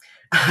chicken.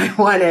 I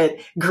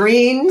wanted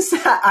greens.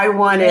 I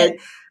wanted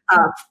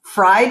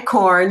fried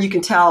corn. You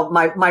can tell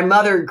my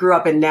mother grew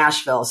up in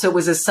Nashville, so it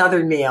was a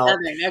Southern meal.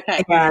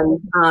 Okay.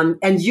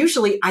 And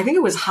usually I think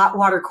it was hot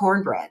water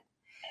cornbread.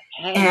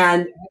 Okay.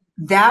 And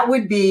that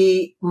would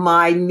be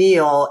my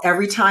meal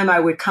every time I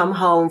would come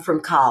home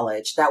from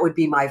college. That would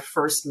be my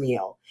first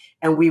meal.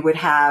 And we would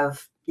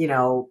have,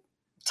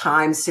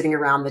 time sitting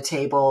around the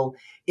table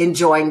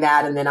enjoying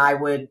that. And then I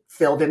would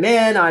fill them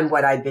in on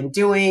what I'd been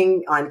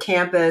doing on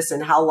campus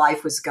and how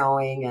life was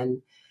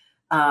going.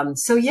 And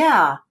so,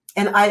 yeah.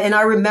 And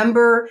I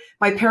remember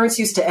my parents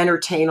used to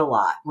entertain a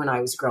lot when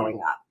I was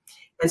growing up.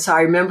 And so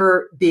I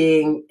remember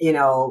being,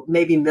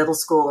 maybe middle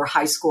school or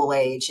high school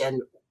age,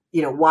 and,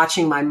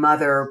 watching my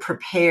mother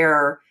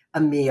prepare a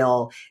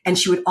meal. And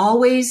she would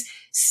always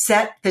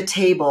set the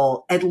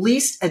table at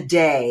least a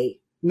day,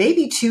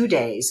 maybe 2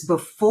 days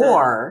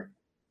before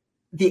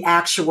the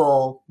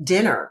actual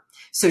dinner.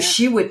 So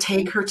she would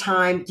take her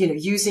time,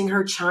 using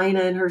her china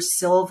and her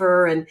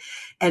silver and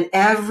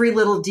every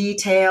little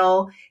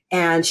detail.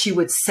 And she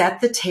would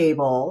set the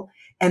table,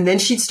 and then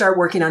she'd start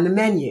working on the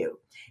menu.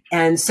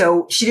 And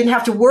so she didn't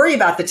have to worry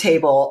about the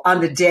table on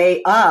the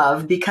day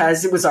of,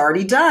 because it was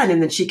already done.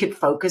 And then she could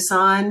focus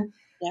on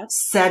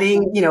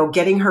setting,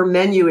 getting her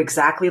menu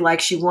exactly like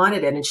she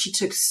wanted it. And she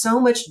took so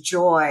much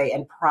joy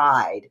and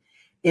pride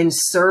in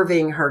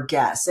serving her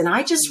guests. And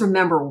I just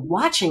remember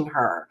watching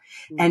her.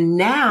 And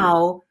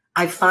now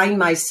I find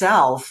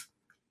myself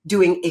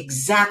doing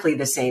exactly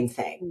the same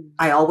thing.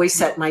 I always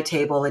set my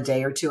table a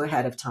day or 2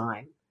 ahead of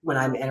time when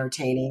I'm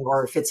entertaining,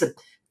 or if it's a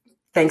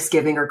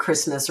Thanksgiving or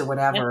Christmas or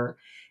whatever.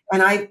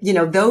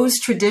 And those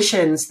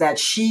traditions that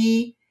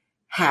she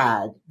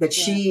had, that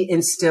she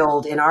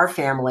instilled in our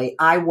family,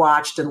 I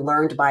watched and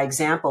learned by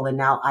example. And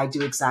now I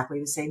do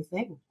exactly the same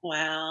thing.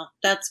 Wow.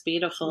 That's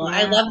beautiful. Yeah.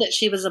 I love that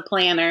she was a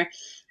planner.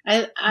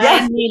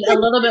 I need a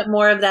little bit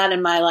more of that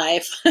in my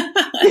life.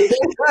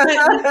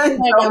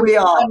 We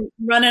all. I'm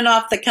running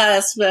off the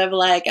cusp of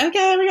like,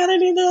 okay, we got to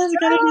do this. We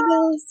got to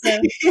do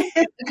this. So,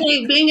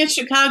 okay, being a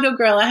Chicago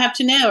girl, I have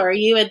to know, are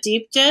you a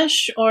deep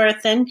dish or a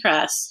thin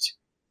crust?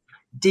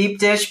 Deep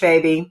dish,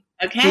 baby.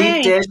 Okay.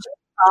 Deep dish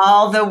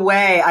all the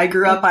way. I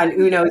grew up on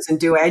Uno's and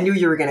Douai. I knew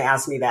you were going to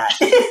ask me that.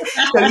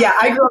 So yeah,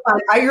 I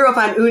grew up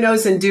on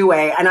Uno's and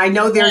Douai, and I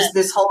know there's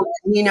this whole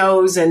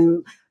Nino's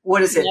and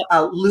what is it?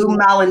 Lou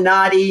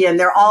Malnati, and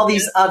there are all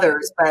these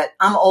others, but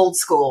I'm old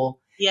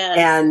school. Yeah.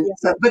 And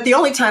so, but the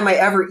only time I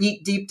ever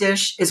eat deep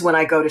dish is when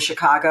I go to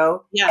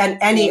Chicago. Yeah. And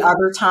any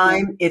other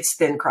time it's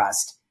thin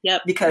crust.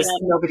 Yep. Because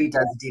nobody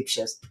does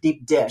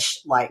deep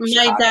dish like my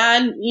Chicago.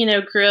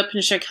 dad, grew up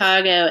in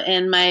Chicago,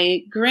 and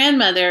my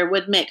grandmother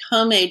would make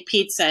homemade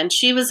pizza, and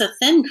she was a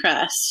thin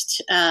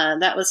crust.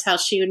 That was how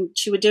she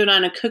would do it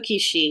on a cookie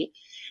sheet.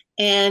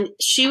 And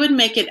she would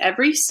make it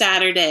every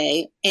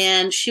Saturday,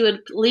 and she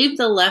would leave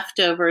the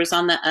leftovers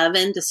on the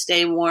oven to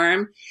stay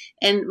warm.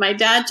 And my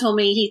dad told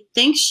me he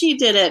thinks she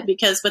did it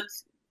because with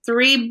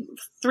three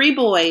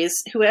boys,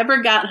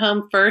 whoever got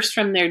home first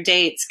from their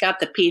dates got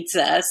the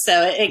pizza.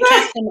 So it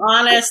kept them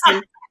honest,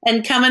 and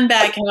and coming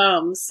back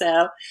home.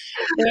 So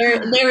there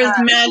was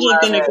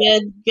magic in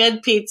a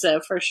good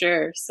pizza for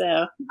sure.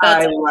 So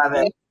I love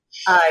it.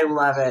 I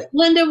love it.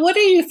 Linda, what are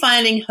you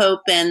finding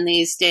hope in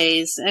these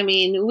days? I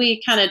mean,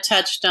 we kind of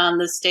touched on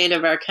the state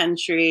of our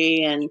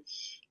country and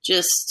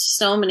just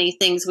so many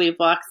things we've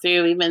walked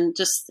through, even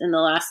just in the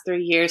last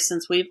 3 years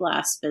since we've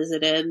last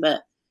visited.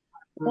 But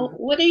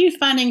what are you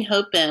finding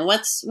hope in?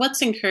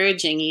 What's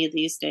encouraging you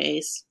these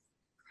days?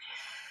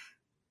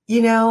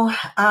 You know,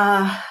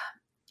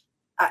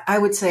 I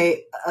would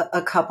say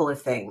a couple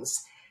of things.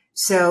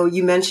 So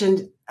you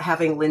mentioned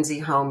having Lindsay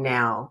home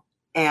now,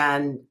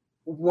 and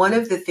one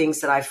of the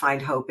things that I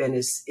find hope in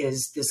is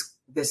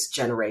this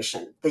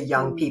generation, the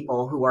young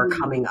people who are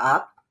coming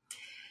up,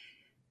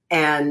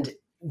 and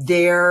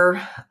their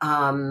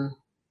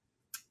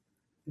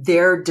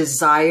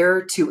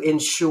desire to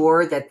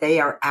ensure that they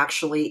are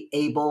actually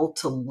able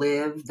to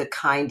live the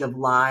kind of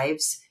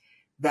lives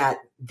that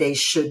they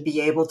should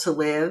be able to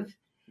live.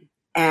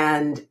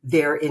 And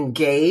they're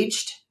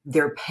engaged,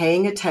 they're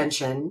paying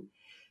attention,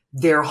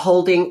 they're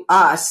holding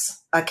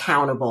us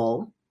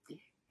accountable,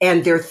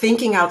 and they're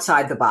thinking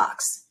outside the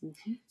box.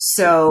 Mm-hmm.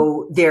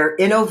 So they're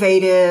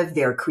innovative,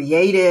 they're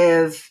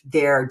creative,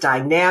 they're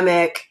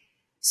dynamic.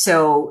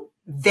 So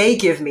they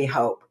give me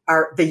hope.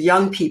 The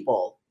young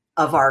people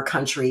of our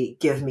country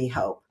give me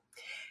hope.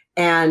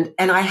 And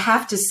I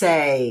have to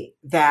say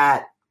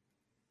that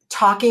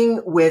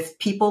talking with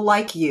people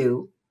like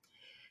you,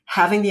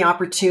 having the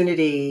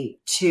opportunity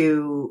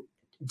to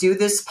do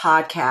this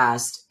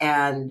podcast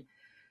and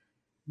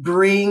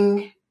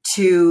bring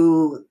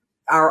to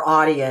our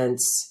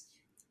audience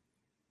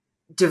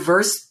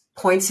diverse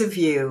points of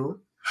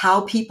view,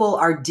 how people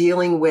are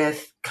dealing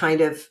with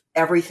kind of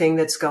everything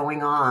that's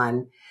going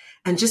on,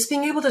 and just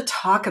being able to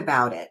talk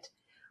about it.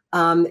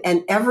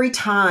 And every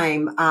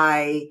time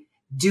I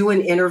do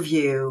an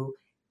interview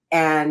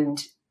and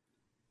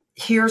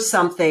hear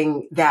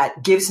something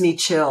that gives me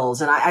chills,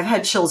 and I've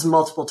had chills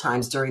multiple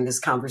times during this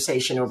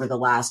conversation over the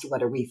last,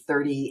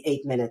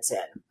 38 minutes in,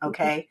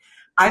 okay?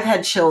 I've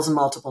had chills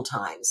multiple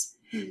times.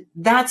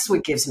 That's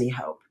what gives me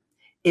hope,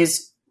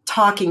 is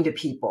talking to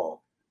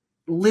people,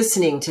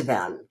 listening to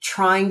them,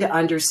 trying to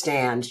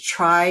understand,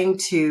 trying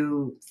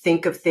to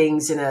think of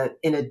things in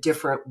a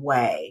different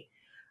way.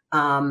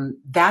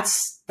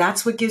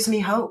 That's what gives me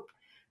hope.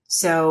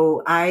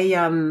 So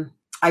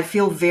I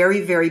feel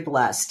very, very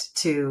blessed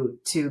to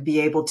be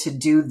able to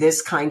do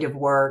this kind of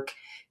work,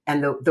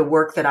 and the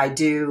work that I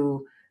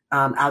do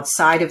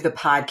outside of the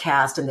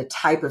podcast, and the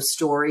type of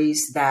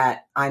stories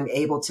that I'm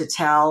able to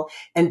tell.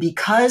 And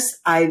because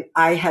I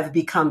have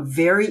become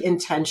very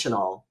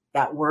intentional,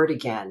 that word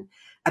again,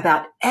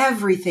 about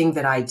everything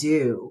that I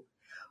do,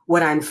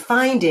 what I'm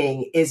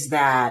finding is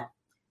that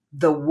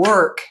the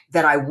work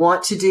that I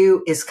want to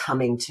do is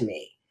coming to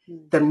me.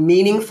 The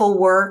meaningful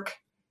work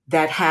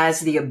that has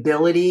the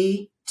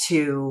ability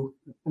to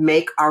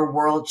make our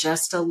world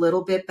just a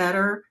little bit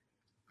better,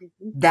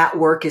 that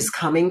work is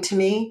coming to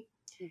me.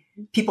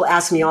 People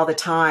ask me all the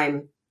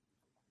time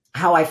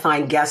how I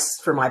find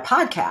guests for my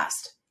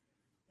podcast.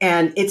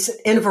 And it's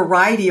in a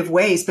variety of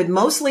ways, but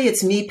mostly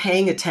it's me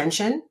paying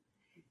attention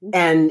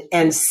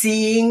and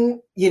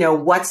seeing,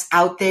 what's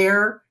out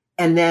there,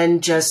 and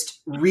then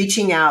just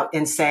reaching out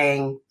and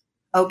saying,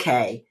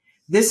 okay,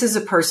 this is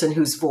a person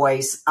whose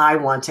voice I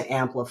want to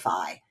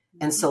amplify.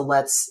 And so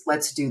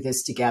let's do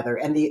this together.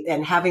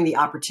 And having the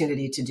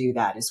opportunity to do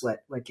that is what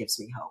gives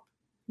me hope.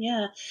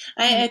 Yeah.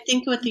 I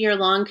think with your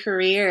long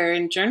career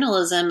in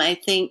journalism, I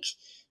think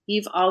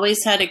you've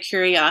always had a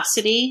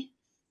curiosity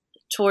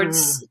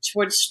towards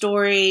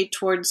story,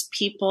 towards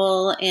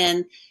people.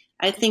 And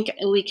I think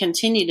we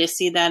continue to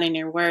see that in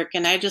your work.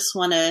 And I just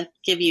want to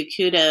give you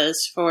kudos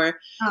for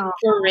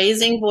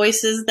raising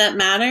voices that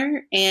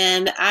matter.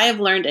 And I've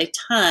learned a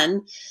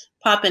ton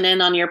popping in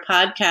on your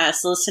podcast,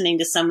 listening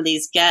to some of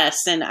these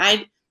guests. And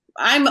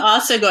I'm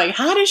also going,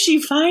 how does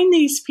she find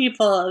these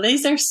people?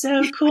 These are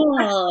so cool.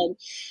 And,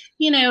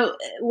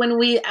 when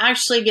we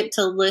actually get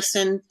to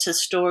listen to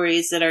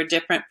stories that are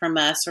different from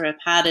us, or have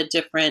had a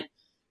different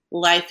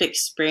life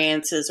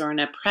experiences, or an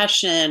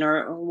oppression,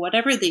 or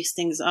whatever these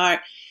things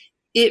are,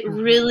 it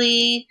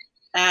really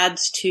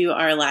adds to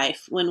our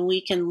life when we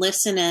can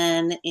listen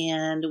in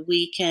and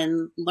we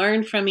can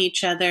learn from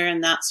each other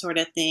and that sort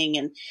of thing.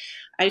 And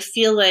I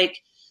feel like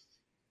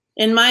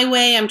in my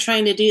way, I'm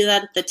trying to do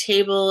that at the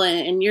table,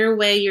 and in your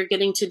way, you're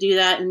getting to do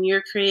that in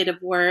your creative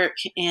work.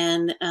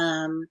 And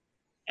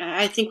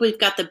I think we've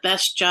got the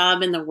best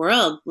job in the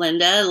world,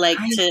 Linda. I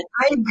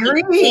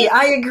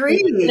agree.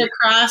 To sit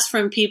across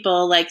from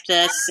people like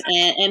this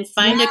and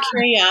find a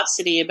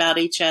curiosity about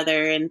each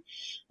other. And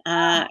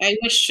I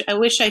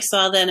wish I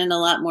saw that in a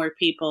lot more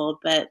people.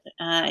 But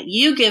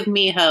you give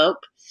me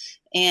hope,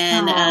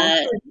 and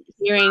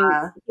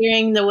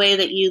hearing the way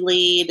that you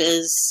lead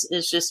is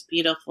just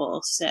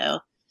beautiful. So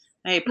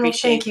I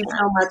appreciate thank you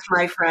so much,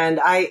 my friend.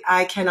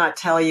 I cannot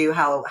tell you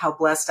how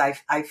blessed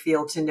I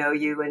feel to know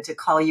you and to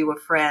call you a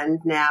friend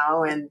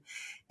now. And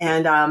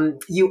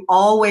you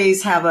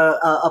always have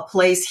a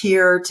place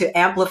here to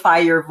amplify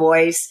your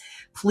voice.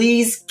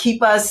 please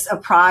keep us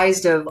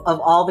apprised of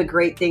all the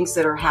great things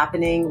that are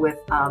happening with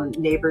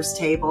Neighbors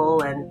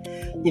Table. And,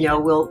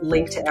 we'll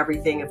link to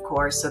everything, of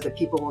course, so that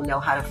people will know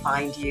how to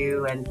find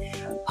you and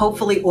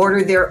hopefully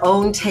order their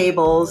own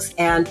tables.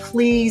 And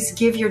please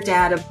give your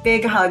dad a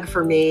big hug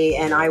for me,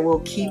 and I will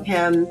keep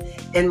him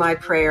in my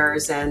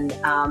prayers, and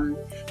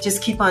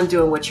just keep on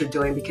doing what you're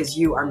doing, because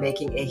you are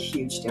making a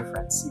huge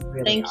difference. You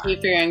really Thank you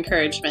for your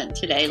encouragement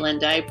today,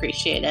 Linda. I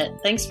appreciate it.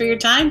 Thanks for your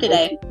time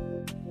today.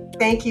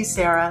 Thank you,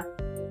 Sarah.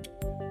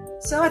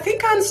 So I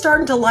think I'm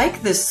starting to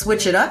like this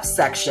Switch It Up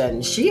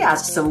section. She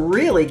asked some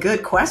really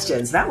good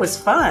questions. That was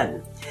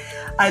fun.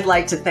 I'd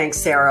like to thank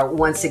Sarah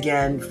once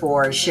again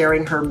for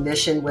sharing her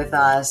mission with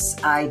us.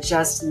 I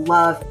just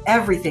love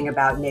everything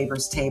about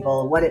Neighbors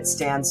Table, what it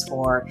stands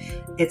for.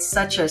 It's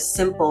such a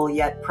simple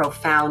yet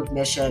profound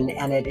mission,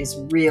 and it is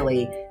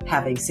really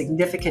having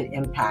significant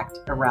impact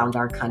around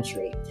our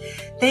country.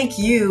 Thank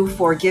you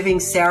for giving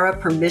Sarah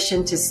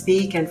permission to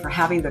speak and for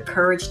having the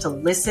courage to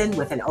listen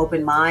with an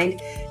open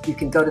mind. You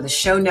can go to the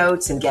show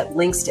notes and get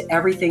links to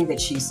everything that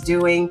she's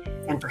doing,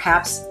 and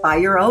perhaps buy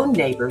your own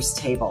Neighbors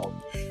Table.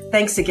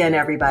 Thanks again,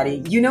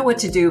 everybody. You know what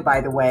to do, by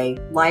the way.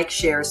 Like,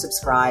 share,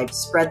 subscribe,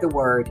 spread the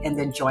word, and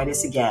then join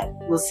us again.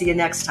 We'll see you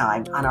next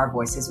time on our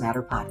Voices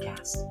Matter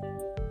podcast.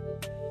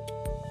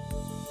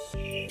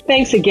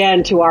 Thanks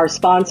again to our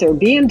sponsor,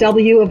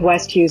 BMW of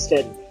West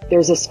Houston.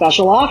 There's a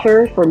special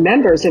offer for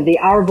members of the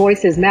Our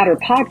Voices Matter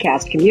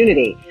podcast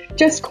community.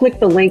 Just click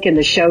the link in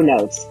the show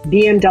notes,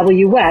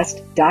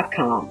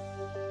 bmwwest.com.